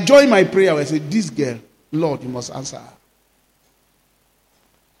 And I joined my prayer. I said, this girl, Lord, you must answer her.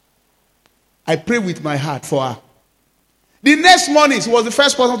 I prayed with my heart for her. The next morning, she was the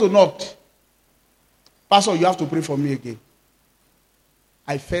first person to knock. Pastor, you have to pray for me again.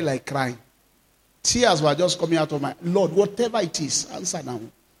 I felt like crying. Tears were just coming out of my... Lord, whatever it is, answer now.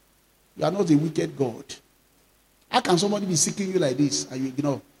 You are not a wicked God. How can somebody be seeking you like this and you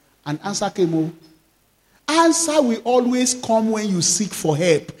ignore? And answer came over. Answer will always come when you seek for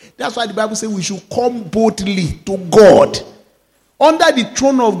help. That's why the Bible says we should come boldly to God. Under the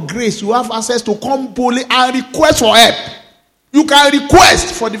throne of grace, you have access to come boldly and request for help. You can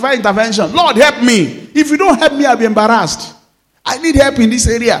request for divine intervention. Lord, help me. If you don't help me, I'll be embarrassed. I need help in this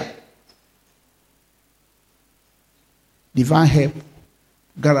area. Divine help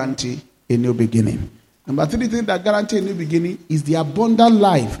guarantee a new beginning. Number 3 thing that guarantee a new beginning is the abundant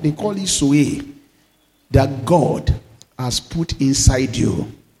life. They call it Zoe. That God has put inside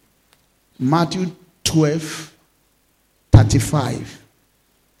you. Matthew 12:35.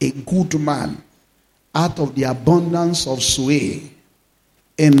 A good man out of the abundance of Zoe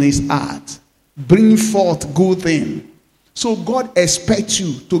in his heart bring forth good thing. So God expects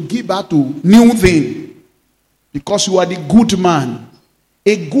you to give out to new thing because you are the good man.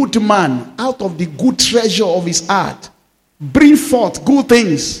 A good man out of the good treasure of his heart bring forth good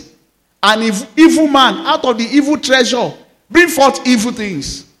things. And if evil man out of the evil treasure bring forth evil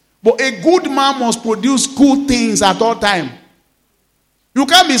things. But a good man must produce good things at all time. You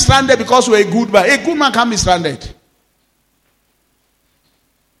can't be stranded because you're a good man. A good man can't be stranded.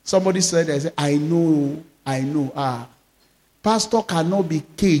 Somebody said, I know. Pastor cannot be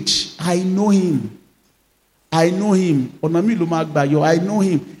caged. I know him. I know him. I know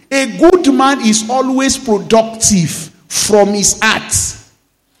him. A good man is always productive from his heart.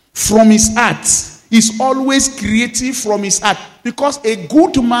 From his heart. He's always creative from his heart. Because a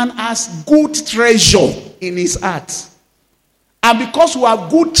good man has good treasure in his heart. And because you have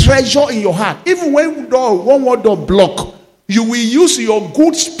good treasure in your heart, even when one more door block, you will use your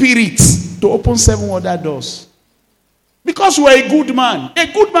good spirit to open 7 other doors. Because you are a good man.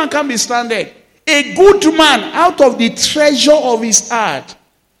 A good man can be stranded. A good man out of the treasure of his heart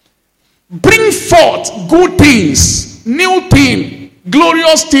bring forth good things, new thing,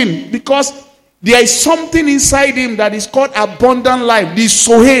 glorious thing, because there is something inside him that is called abundant life, the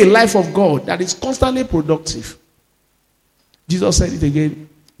Zoe life of God, that is constantly productive. Jesus said it again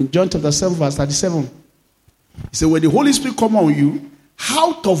in John chapter 7 verse 37. He said, when the Holy Spirit come on you,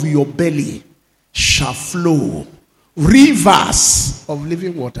 out of your belly shall flow rivers of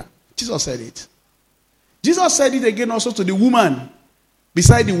living water. Jesus said it. Jesus said it again also to the woman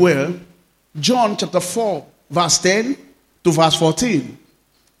beside the well. John chapter 4 verse 10 to verse 14.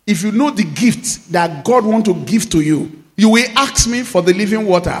 If you know the gift that God wants to give to you, you will ask me for the living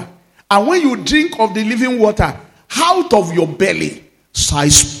water. And when you drink of the living water, out of your belly shall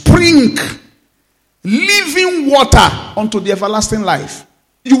spring living water unto the everlasting life.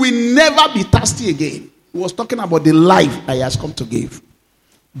 You will never be thirsty again. He was talking about the life that he has come to give.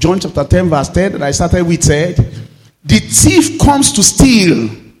 John chapter 10 verse 10 that I started with said, the thief comes to steal,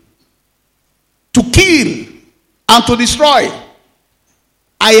 to kill, and to destroy.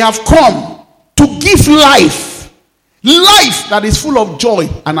 I have come to give life. Life that is full of joy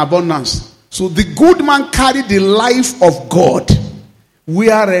and abundance. So the good man carried the life of God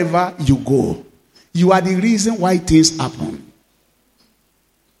wherever you go. You are the reason why things happen.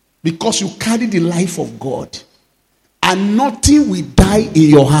 Because you carry the life of God. And nothing will die in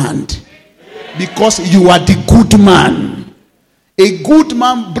your hand. Because you are the good man. A good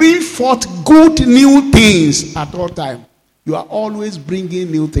man brings forth good new things at all times. You are always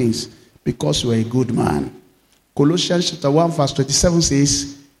bringing new things because you are a good man. Colossians chapter 1 verse 27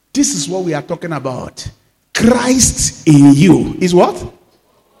 says, this is what we are talking about. Christ in you is what?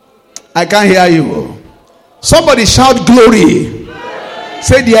 I can't hear you. Somebody shout glory.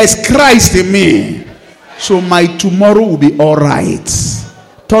 Say there is Christ in me. So my tomorrow will be all right.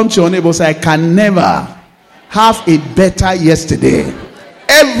 Turn to your neighbor and say, I can never have a better yesterday.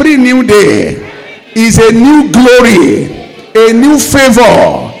 Every new day is a new glory, a new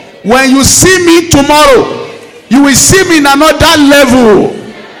favor. When you see me tomorrow, you will see me in another level.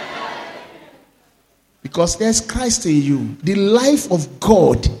 Because there's Christ in you. The life of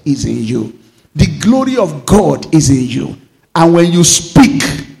God is in you. The glory of God is in you. And when you speak,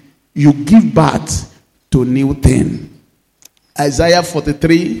 you give birth to new thing. Isaiah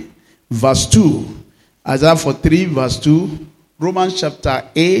 43 verse 2. Isaiah 43 verse 2. Romans chapter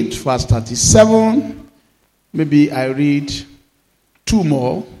 8 verse 37. Maybe I read two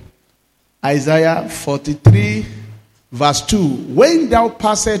more. Isaiah 43 verse 2. When thou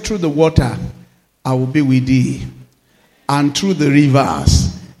passest through the water, I will be with thee. And through the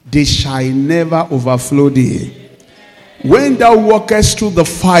rivers, they shall never overflow thee. When thou walkest through the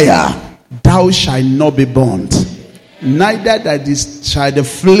fire, thou shalt not be burnt. Neither that shall the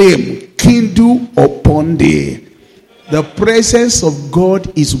flame kindle upon thee. The presence of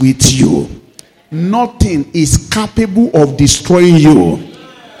God is with you. Nothing is capable of destroying you.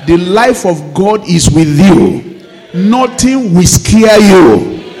 The life of God is with you. Nothing will scare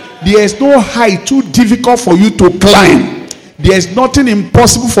you. There is no height too difficult for you to climb. There is nothing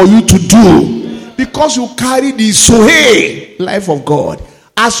impossible for you to do. Because you carry the Zoe life of God.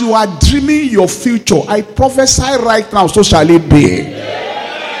 As you are dreaming your future, I prophesy right now, so shall it be.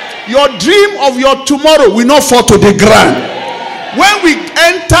 Your dream of your tomorrow will not fall to the ground. When we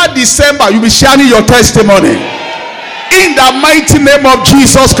enter December, you'll be sharing your testimony. In the mighty name of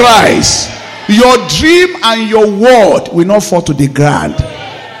Jesus Christ. Your dream and your word will not fall to the ground.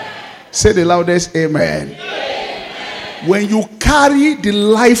 Say the loudest amen. When you carry the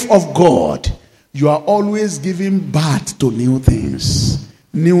life of God, you are always giving birth to new things.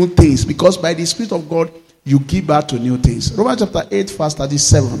 New things. Because by the Spirit of God, you give birth to new things. Romans chapter 8 verse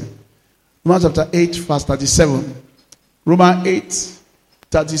 37. Romans chapter 8 verse 37. Romans 8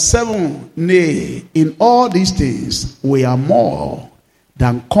 37. Nay, in all these things, we are more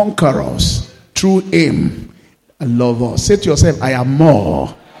than conquerors through him and love us. Say to yourself, I am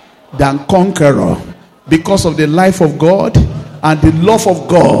more than conqueror because of the life of God and the love of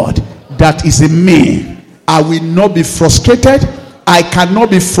God that is in me. I will not be frustrated. I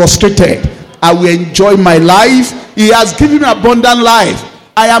cannot be frustrated. I will enjoy my life. He has given me abundant life.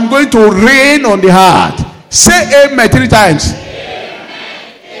 I am going to reign on the earth. Say amen 3 times.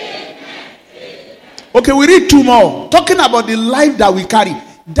 Okay, we read 2 more. Talking about the life that we carry.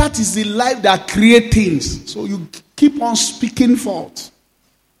 That is the life that creates things. So you keep on speaking forth.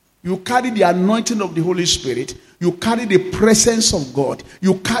 You carry the anointing of the Holy Spirit. You carry the presence of God.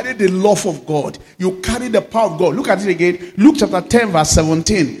 You carry the love of God. You carry the power of God. Look at it again. Luke chapter 10 verse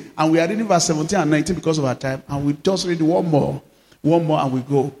 17. And we are reading verse 17 and 19 because of our time. And we just read one more. One more and we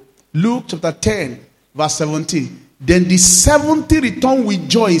go. Luke chapter 10 verse 17. Then the 70 returned with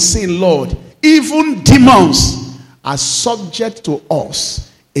joy, saying, Lord, even demons are subject to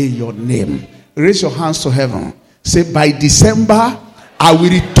us in your name. Raise your hands to heaven. Say, by December, I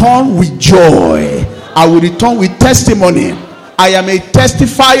will return with joy. I will return with testimony. I am a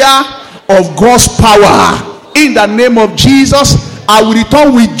testifier of God's power. In the name of Jesus, I will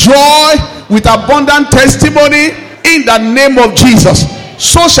return with joy, with abundant testimony. In the name of Jesus.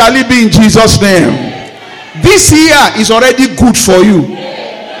 So shall it be in Jesus' name. This year is already good for you.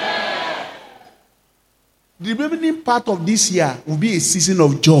 The remaining part of this year will be a season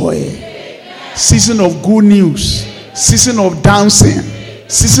of joy. Season of good news. season of dancing,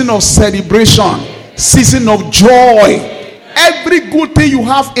 season of celebration, season of joy. Every good thing you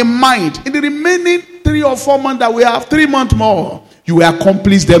have in mind, in the remaining 3 or 4 months that we have, 3 months more, you will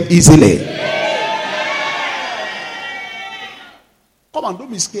accomplish them easily. Come on,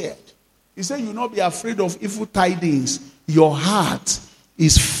 don't be scared. He said you will not be afraid of evil tidings. Your heart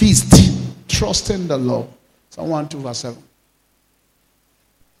is fixed, trusting the Lord. Psalm 1:2 verse 7.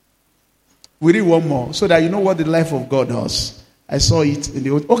 We read one more so that you know what the life of God does. I saw it in the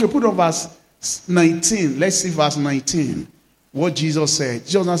old. Okay, put on verse 19. Let's see verse 19. What Jesus said.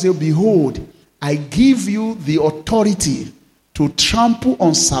 Jesus said, behold, I give you the authority to trample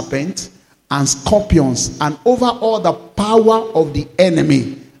on serpents and scorpions and over all the power of the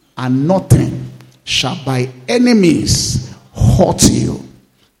enemy, and nothing shall by enemies hurt you.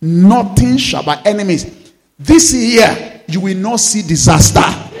 Nothing shall by enemies. This year, you will not see disaster.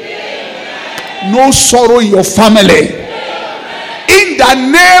 No sorrow in your family. In the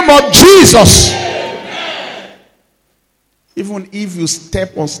name of Jesus. Even if you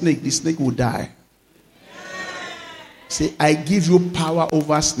step on snake, the snake will die. Say, I give you power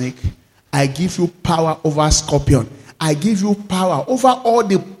over snake. I give you power over scorpion. I give you power over all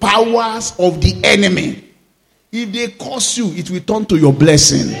the powers of the enemy. If they curse you, it will turn to your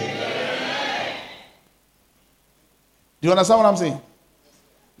blessing. Do you understand what I'm saying?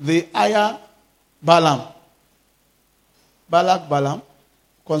 The higher Balaam, Balaam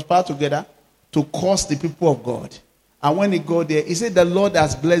conspired together to curse the people of God. And when he got there, he said, the Lord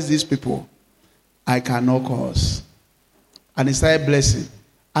has blessed these people. I cannot curse. And he started blessing.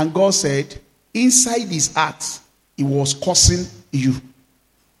 And God said, inside his heart, he was cursing you.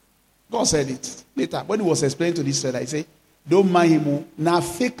 God said it. Later, when he was explaining to this, he said, don't mind him. Now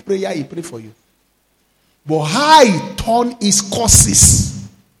fake prayer, he pray for you. But I turn his curses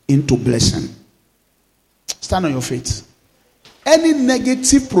into blessing. Stand on your feet. Any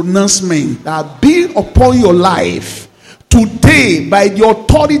negative pronouncement that be upon your life, today, by the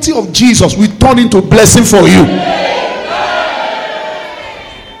authority of Jesus, we turn into blessing for you.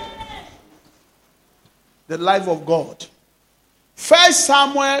 The life of God. 1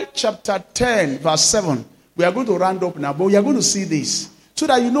 Samuel chapter 10 verse 7. We are going to round up now, but we are going to see this. So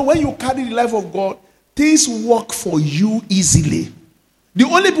that you know when you carry the life of God, things work for you easily. The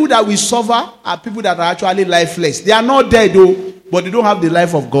only people that will suffer are people that are actually lifeless. They are not dead though, but they don't have the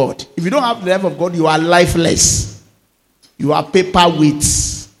life of God. If you don't have the life of God, you are lifeless. You are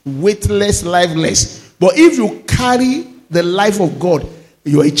paperweights, weightless, lifeless. But if you carry the life of God,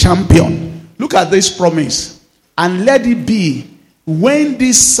 you are a champion. Look at this promise. And let it be when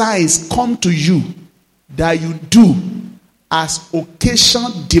these signs come to you that you do as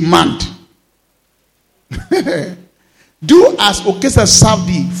occasion demand. Do as occasion serve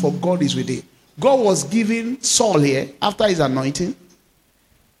thee, for God is with thee. God was giving Saul here, after his anointing,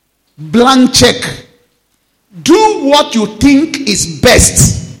 blank check. Do what you think is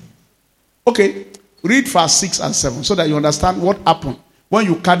best. Okay, read verse 6 and 7 so that you understand what happened when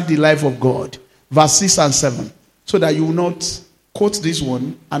you carry the life of God. Verse 6 and 7. So that you will not quote this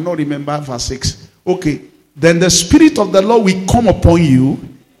one and not remember verse 6. Okay, then the Spirit of the Lord will come upon you.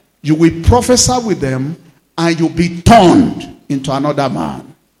 You will prophesy with them, and you'll be turned into another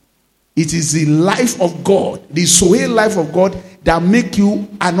man. It is the life of God, the Zoe life of God, that make you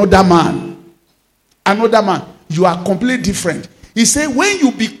another man. Another man. You are completely different. He said, when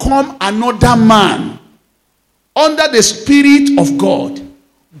you become another man, under the Spirit of God,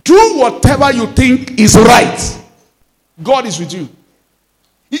 do whatever you think is right. God is with you.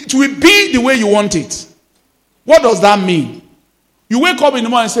 It will be the way you want it. What does that mean? You wake up in the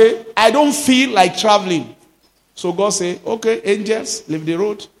morning and say, I don't feel like traveling. So God say, okay, angels, leave the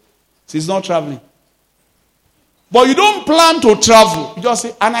road. She's not traveling. But you don't plan to travel. You just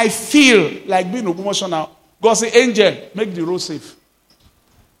say, and I feel like being emotional. God say, angel, make the road safe.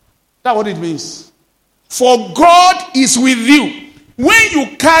 That's what it means. For God is with you. When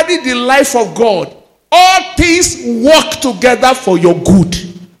you carry the life of God, all things work together for your good.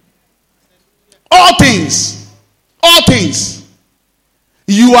 All things. All things.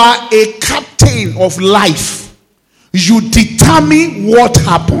 You are a captain of life. You determine what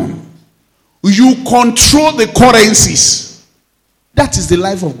happened. You control the currencies. That is the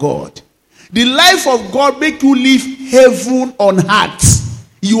life of God. The life of God makes you live heaven on earth.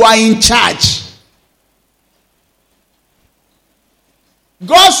 You are in charge.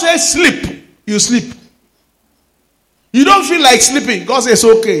 God says sleep. You sleep. You don't feel like sleeping. God says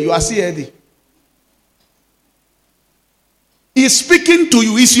okay. You are still ready. He's speaking to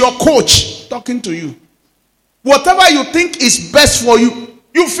you. He's your coach talking to you. Whatever you think is best for you,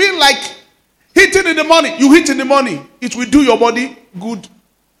 you feel like Eating in the morning. You eat in the morning. It will do your body good.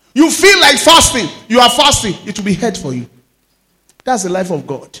 You feel like fasting. You are fasting. It will be head for you. That's the life of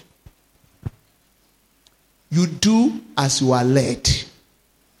God. You do as you are led.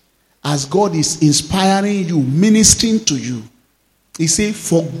 As God is inspiring you, ministering to you. He said,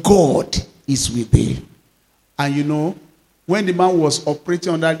 for God is with thee. And you know, when the man was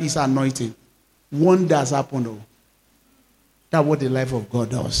operating under this anointing, wonders happened. Oh. That's what the life of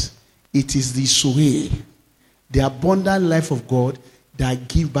God does. It is the Zoe, the abundant life of God that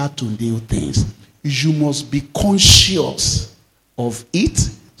give birth to new things. You must be conscious of it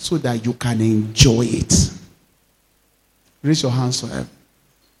so that you can enjoy it. Raise your hands to heaven.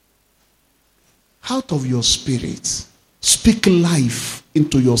 Out of your spirit, speak life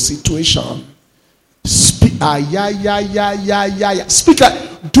into your situation. Speak, Speak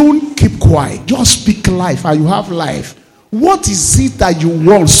life. Don't keep quiet. Just speak life, and you have life. What is it that you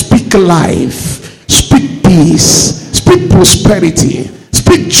want? Speak life. Speak peace. Speak prosperity.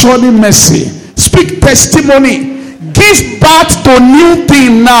 Speak journey mercy. Speak testimony. Give birth to new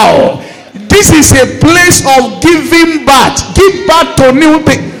thing now. This is a place of giving birth. Give birth to new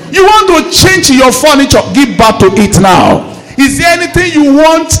thing. You want to change your furniture. Give birth to it now. Is there anything you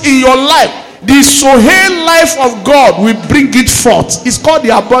want in your life? The Sohail life of God will bring it forth. It's called the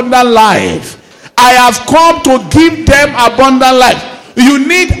abundant life. I have come to give them abundant life. You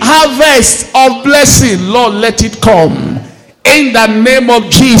need harvest of blessing. Lord, let it come. In the name of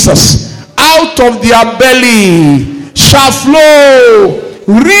Jesus. Out of their belly shall flow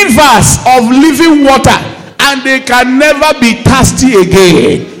rivers of living water, and they can never be thirsty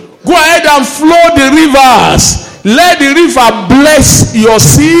again. Go ahead and flow the rivers. Let the river bless your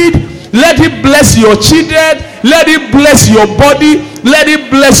seed. Let it bless your children. Let it bless your body. Let it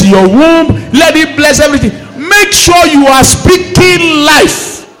bless your womb. Let it bless everything. Make sure you are speaking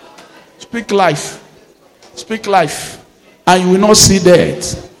life. Speak life. Speak life. And you will not see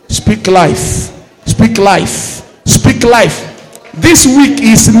death. Speak life. Speak life. Speak life. This week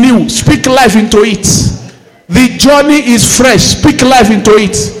is new. Speak life into it. The journey is fresh. Speak life into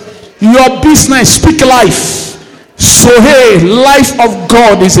it. Your business, speak life. So hey, life of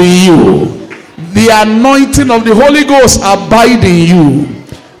God is in you. The anointing of the Holy Ghost abide in you.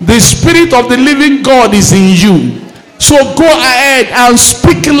 The Spirit of the living God is in you. So go ahead and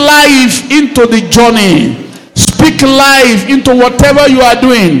speak life into the journey. Speak life into whatever you are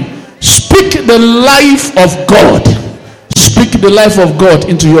doing. Speak the life of God. Speak the life of God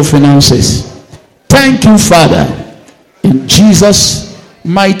into your finances. Thank you, Father. In Jesus'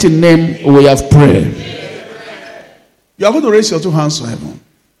 mighty name we have prayed. You are going to raise your two hands to heaven.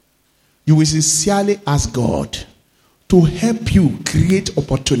 You will sincerely ask God to help you create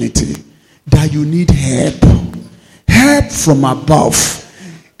opportunity that you need help. Help from above.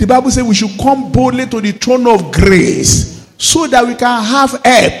 The Bible says we should come boldly to the throne of grace so that we can have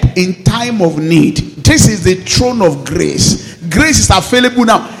help in time of need. This is the throne of grace. Grace is available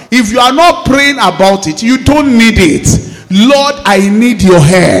now. If you are not praying about it, you don't need it. Lord, I need your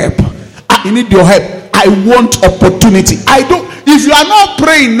help. I need your help. I want opportunity. If you are not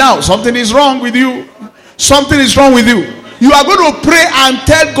praying now, something is wrong with you. Something is wrong with you. You are going to pray and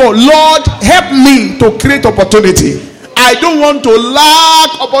tell God, Lord, help me to create opportunity. I don't want to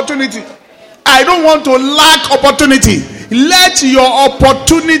lack opportunity. I don't want to lack opportunity. Let your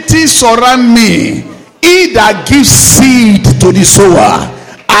opportunity surround me. He that gives seed to the sower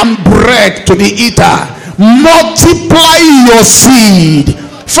and bread to the eater, multiply your seed.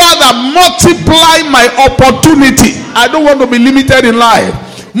 Father, multiply my opportunity. I don't want to be limited in life.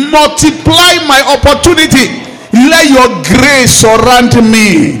 Multiply my opportunity. Let your grace surround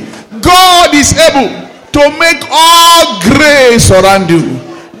me. God is able to make all grace surround you.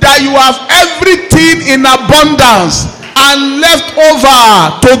 That you have everything in abundance and left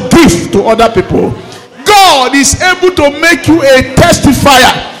over to give to other people. God is able to make you a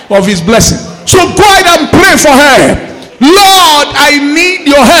testifier of his blessing. So go ahead and pray for her. Lord, I need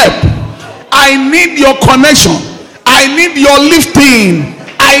your help. I need your connection. I need your lifting.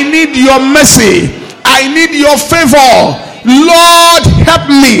 I need your mercy. I need your favor. Lord, help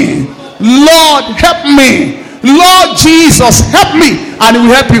me. Lord, help me. Lord Jesus, help me. And it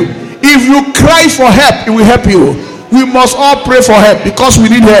will help you. If you cry for help, it will help you. We must all pray for help because we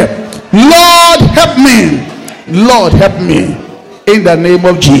need help. Lord, help me. Lord, help me. In the name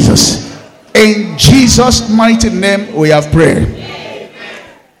of Jesus. In Jesus' mighty name we have prayed.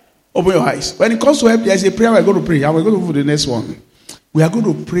 Open your eyes. When it comes to help, there is a prayer we're going to pray. And we're going to move to the next one. We are going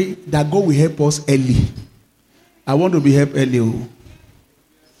to pray that God will help us early. I want to be helped early.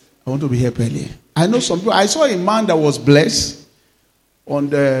 I want to be helped early. I know some people. I saw a man that was blessed on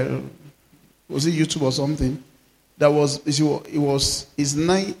the was it YouTube or something? He's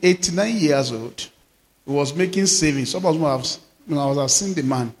 89 years old. He was making savings. Some of us, when I was seeing the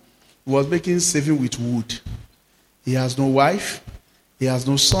man, he was making saving with wood. He has no wife. He has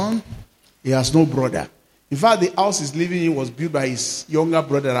no son. He has no brother. In fact, the house he's living in was built by his younger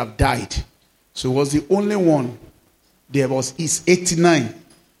brother that have died. So he was the only one. He's 89.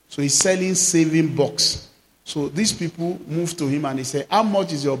 So he's selling saving box. So these people moved to him and he said, how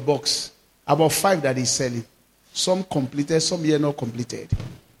much is your box? About 5 that he's selling. Some completed, some yet not completed.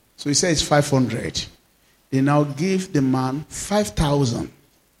 So he said it's 500. They now gave the man 5,000.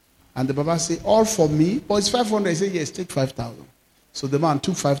 And the Baba said, all for me? But it's 500. He said, yes, take 5,000. So the man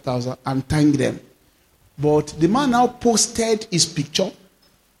took 5,000 and thanked them. But the man now posted his picture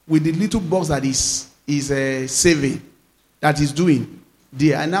with the little box that is saving, that he's doing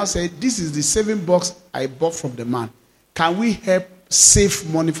there. And now said, this is the saving box I bought from the man. Can we help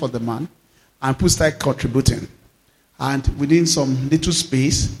save money for the man? And people start contributing. And within some little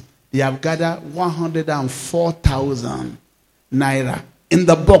space, they have gathered 104,000 naira in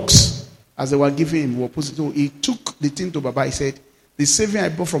the box. As they were giving him, so he took the thing to Baba. He said, the saving I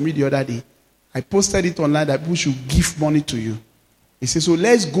bought from you the other day, I posted it online that people should give money to you. He said, so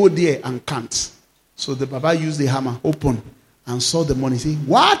let's go there and count. So the Baba used the hammer, open, and saw the money. He said,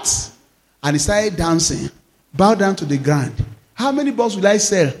 what? And he started dancing, bow down to the ground. How many bucks will I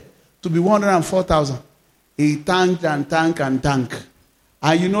sell to be 104,000? He thanked and thanked and thanked.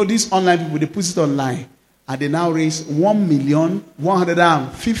 And you know, these online people, they put it online. And they now raise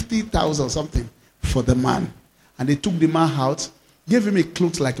 1,150,000 something for the man. And they took the man out, gave him a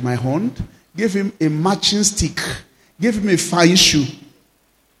cloth like my own, gave him a matching stick, gave him a fine shoe,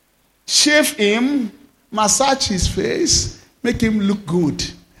 shave him, massage his face, make him look good.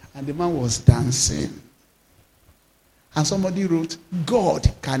 And the man was dancing. And somebody wrote, God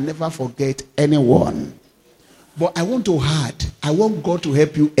can never forget anyone. But I want to add, I want God to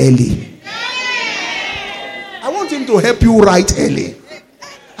help you early. I want him to help you right early.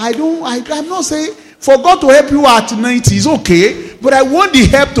 I'm not saying for God to help you at 90 is okay, but I want the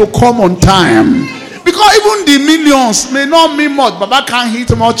help to come on time. Because even the millions may not mean much. Baba can't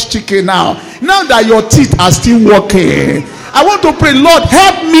eat much chicken now. Now that your teeth are still working, I want to pray, Lord,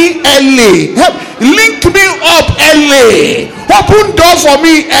 help me early. Link me up early. Open door for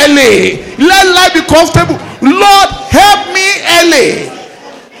me early. Let life be comfortable. Lord, help me early.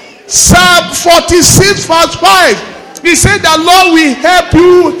 Psalm 46 verse 5. He said that Lord will help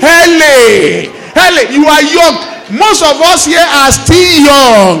you early. Early. You are young. Most of us here are still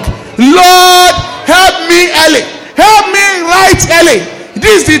young. Lord, help me early. Help me right early.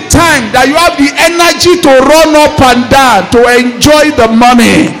 This is the time that you have the energy to run up and down, to enjoy the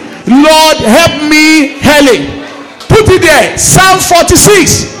money. Lord, help me early. Put it there. Psalm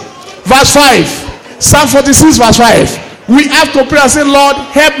 46 verse 5. Psalm 46 verse 5. We have to pray and say, Lord,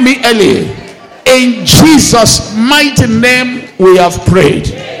 help me early. In Jesus' mighty name we have prayed.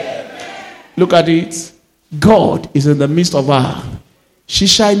 Look at it. God is in the midst of her. She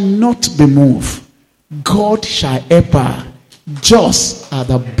shall not be moved. God shall help her just at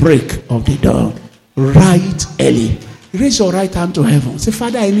the break of the dawn. Right early. Raise your right hand to heaven. Say,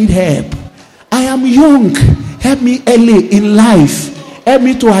 Father, I need help. I am young. Help me early in life. Help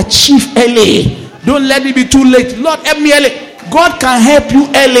me to achieve early. Don't let it be too late. Lord, help me early. God can help you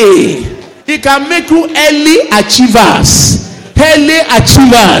early. He can make you early achievers. Early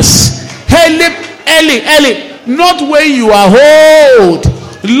achievers. Early. Not when you are old.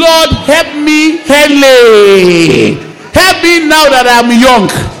 Lord, help me early. Help me now that I'm young.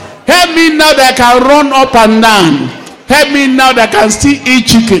 Help me now that I can run up and down. Help me now that I can still eat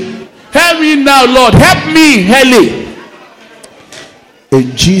chicken. Help me now, Lord. Help me early.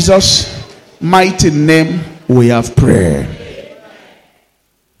 In Jesus' mighty name we have prayer.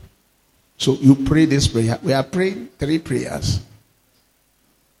 So you pray this prayer. We are praying 3 prayers.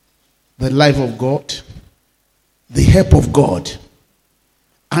 The life of God, the help of God,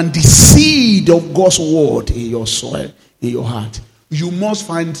 and the seed of God's word in your soil, in your heart. You must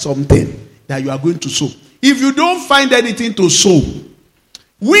find something that you are going to sow. If you don't find anything to sow,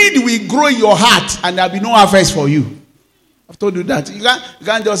 weed will grow in your heart and there will be no harvest for you. I've told you that. You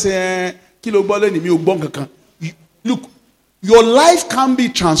can't just say, look, your life can be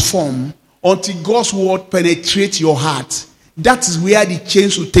transformed until God's word penetrates your heart. That is where the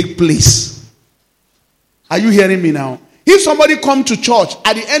change will take place. Are you hearing me now? If somebody come to church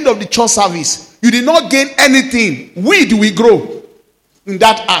at the end of the church service, you did not gain anything, weed will grow in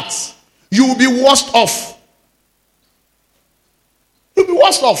that heart. You will be worse off. You'll be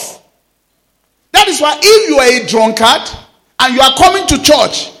worse off. That is why if you are a drunkard and you are coming to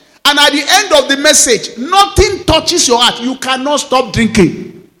church And at the end of the message, nothing touches your heart. You cannot stop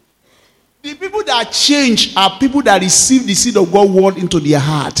drinking. The people that change are people that receive the seed of God's word into their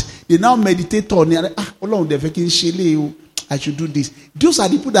heart. They now meditate on it. I should do this. Those are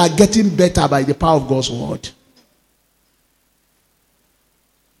the people that are getting better by the power of God's word.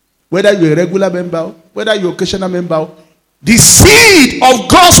 Whether you're a regular member, whether you're an occasional member, the seed of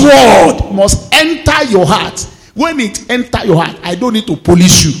God's word must enter your heart. When it enters your heart, I don't need to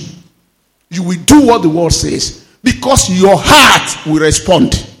police you. You will do what the word says because your heart will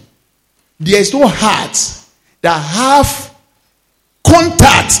respond. There is no heart that have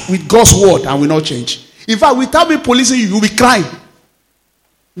contact with God's word and will not change. In fact, without me policing you, you'll be crying.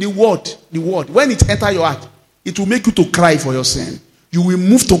 The word, when it enters your heart, it will make you to cry for your sin. You will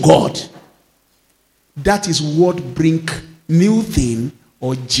move to God. That is what brings new thing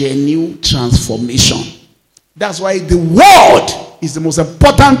or genuine transformation. That's why the word is the most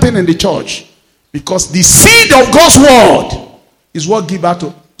important thing in the church. Because the seed of God's word is what gives birth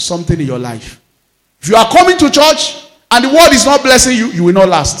to something in your life. If you are coming to church and the word is not blessing you, you will not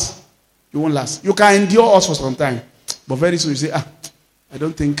last. You won't last. You can endure us for some time. But very soon you say, I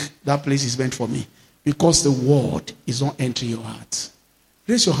don't think that place is meant for me. Because the word is not entering your heart.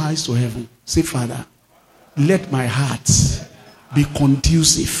 Raise your eyes to heaven. Say, Father, let my heart be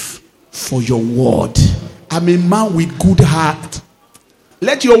conducive for your word. I'm a man with good heart.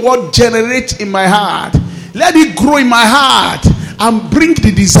 Let your word generate in my heart. Let it grow in my heart and bring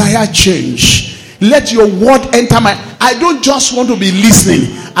the desired change. Let your word enter I don't just want to be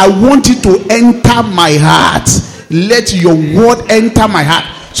listening. I want it to enter my heart. Let your word enter my heart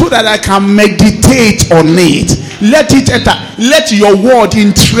so that I can meditate on it. Let it enter. Let your word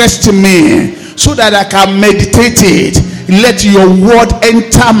interest me so that I can meditate it. Let your word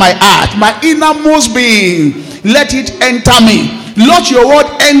enter my heart, my innermost being. Let it enter me. Let your word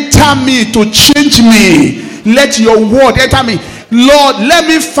enter me to change me. Let your word enter me. Lord, let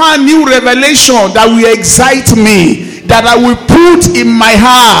me find new revelation that will excite me, that I will put in my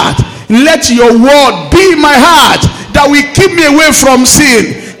heart. Let your word be in my heart that will keep me away from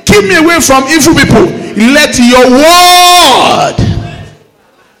sin, keep me away from evil people. Let your word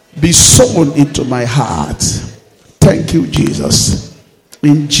be sown into my heart. Thank you, Jesus.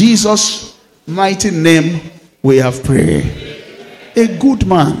 In Jesus' mighty name we have prayed. A good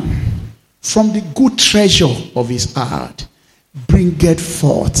man from the good treasure of his heart bringeth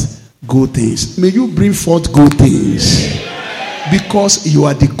forth good things. May you bring forth good things because you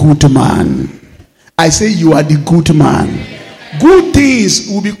are the good man. I say you are the good man. Good things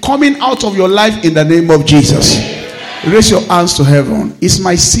will be coming out of your life in the name of Jesus. Raise your hands to heaven. It's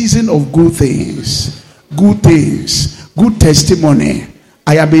my season of good things. Good things. Good testimony.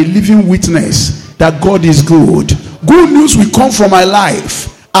 I am a living witness that God is good. Good news will come from my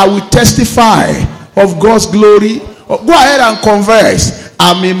life. I will testify of God's glory. Go ahead and converse.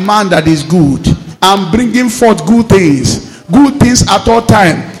 I'm a man that is good. I'm bringing forth good things. Good things at all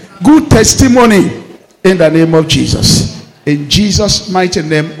time. Good testimony in the name of Jesus. In Jesus' mighty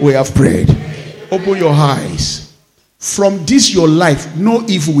name we have prayed. Open your eyes. From this your life, no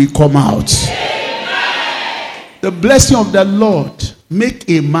evil will come out. The blessing of the Lord make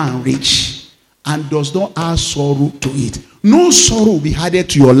a man rich and does not add sorrow to it. No sorrow will be added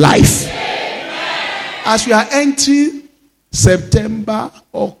to your life. As we are entering September,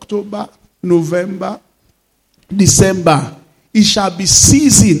 October, November, December, it shall be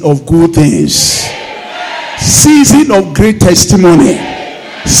season of good things. Season of great testimony.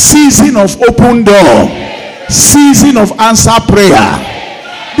 Season of open door. Season of answer prayer.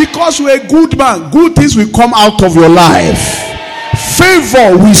 Because you're a good man, good things will come out of your life.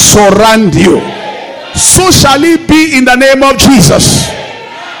 Favor will surround you. So shall it be in the name of Jesus.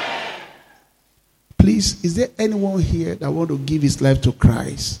 Please, is there anyone here that want to give his life to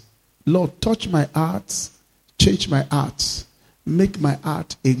Christ? Lord, touch my heart, change my heart, make my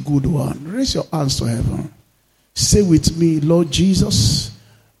heart a good one. Raise your hands to heaven. Say with me, Lord Jesus,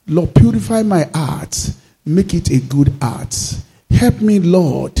 Lord, purify my heart, make it a good heart. Help me,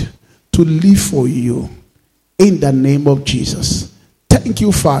 Lord, to live for you in the name of Jesus. Thank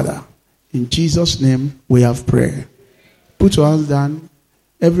you, Father. In Jesus' name we have prayer. Put your hands down.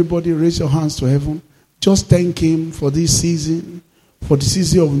 Everybody raise your hands to heaven. Just thank him for this season, for the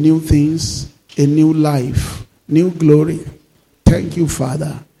season of new things, a new life, new glory. Thank you,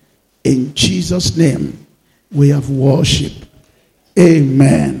 Father. In Jesus' name we have worship.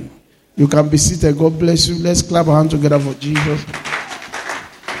 Amen. You can be seated. God bless you. Let's clap our hands together for Jesus.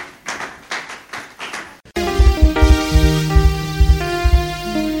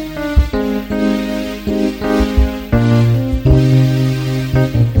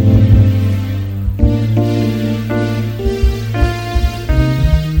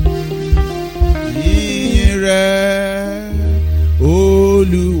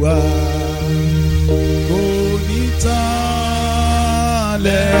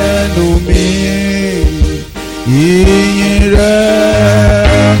 lẹ́nu mi, ìyìn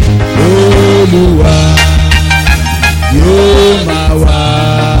rẹ̀ Olúwa yóò máa wà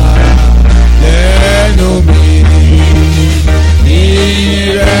lẹ́nu mi, ìyìn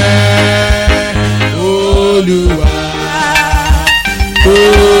rẹ̀ Olúwa kò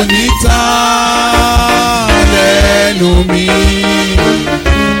ní tán lẹ́nu mi,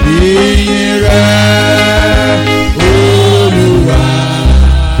 ìyìn rẹ̀ Olúwa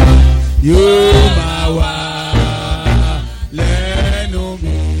yóò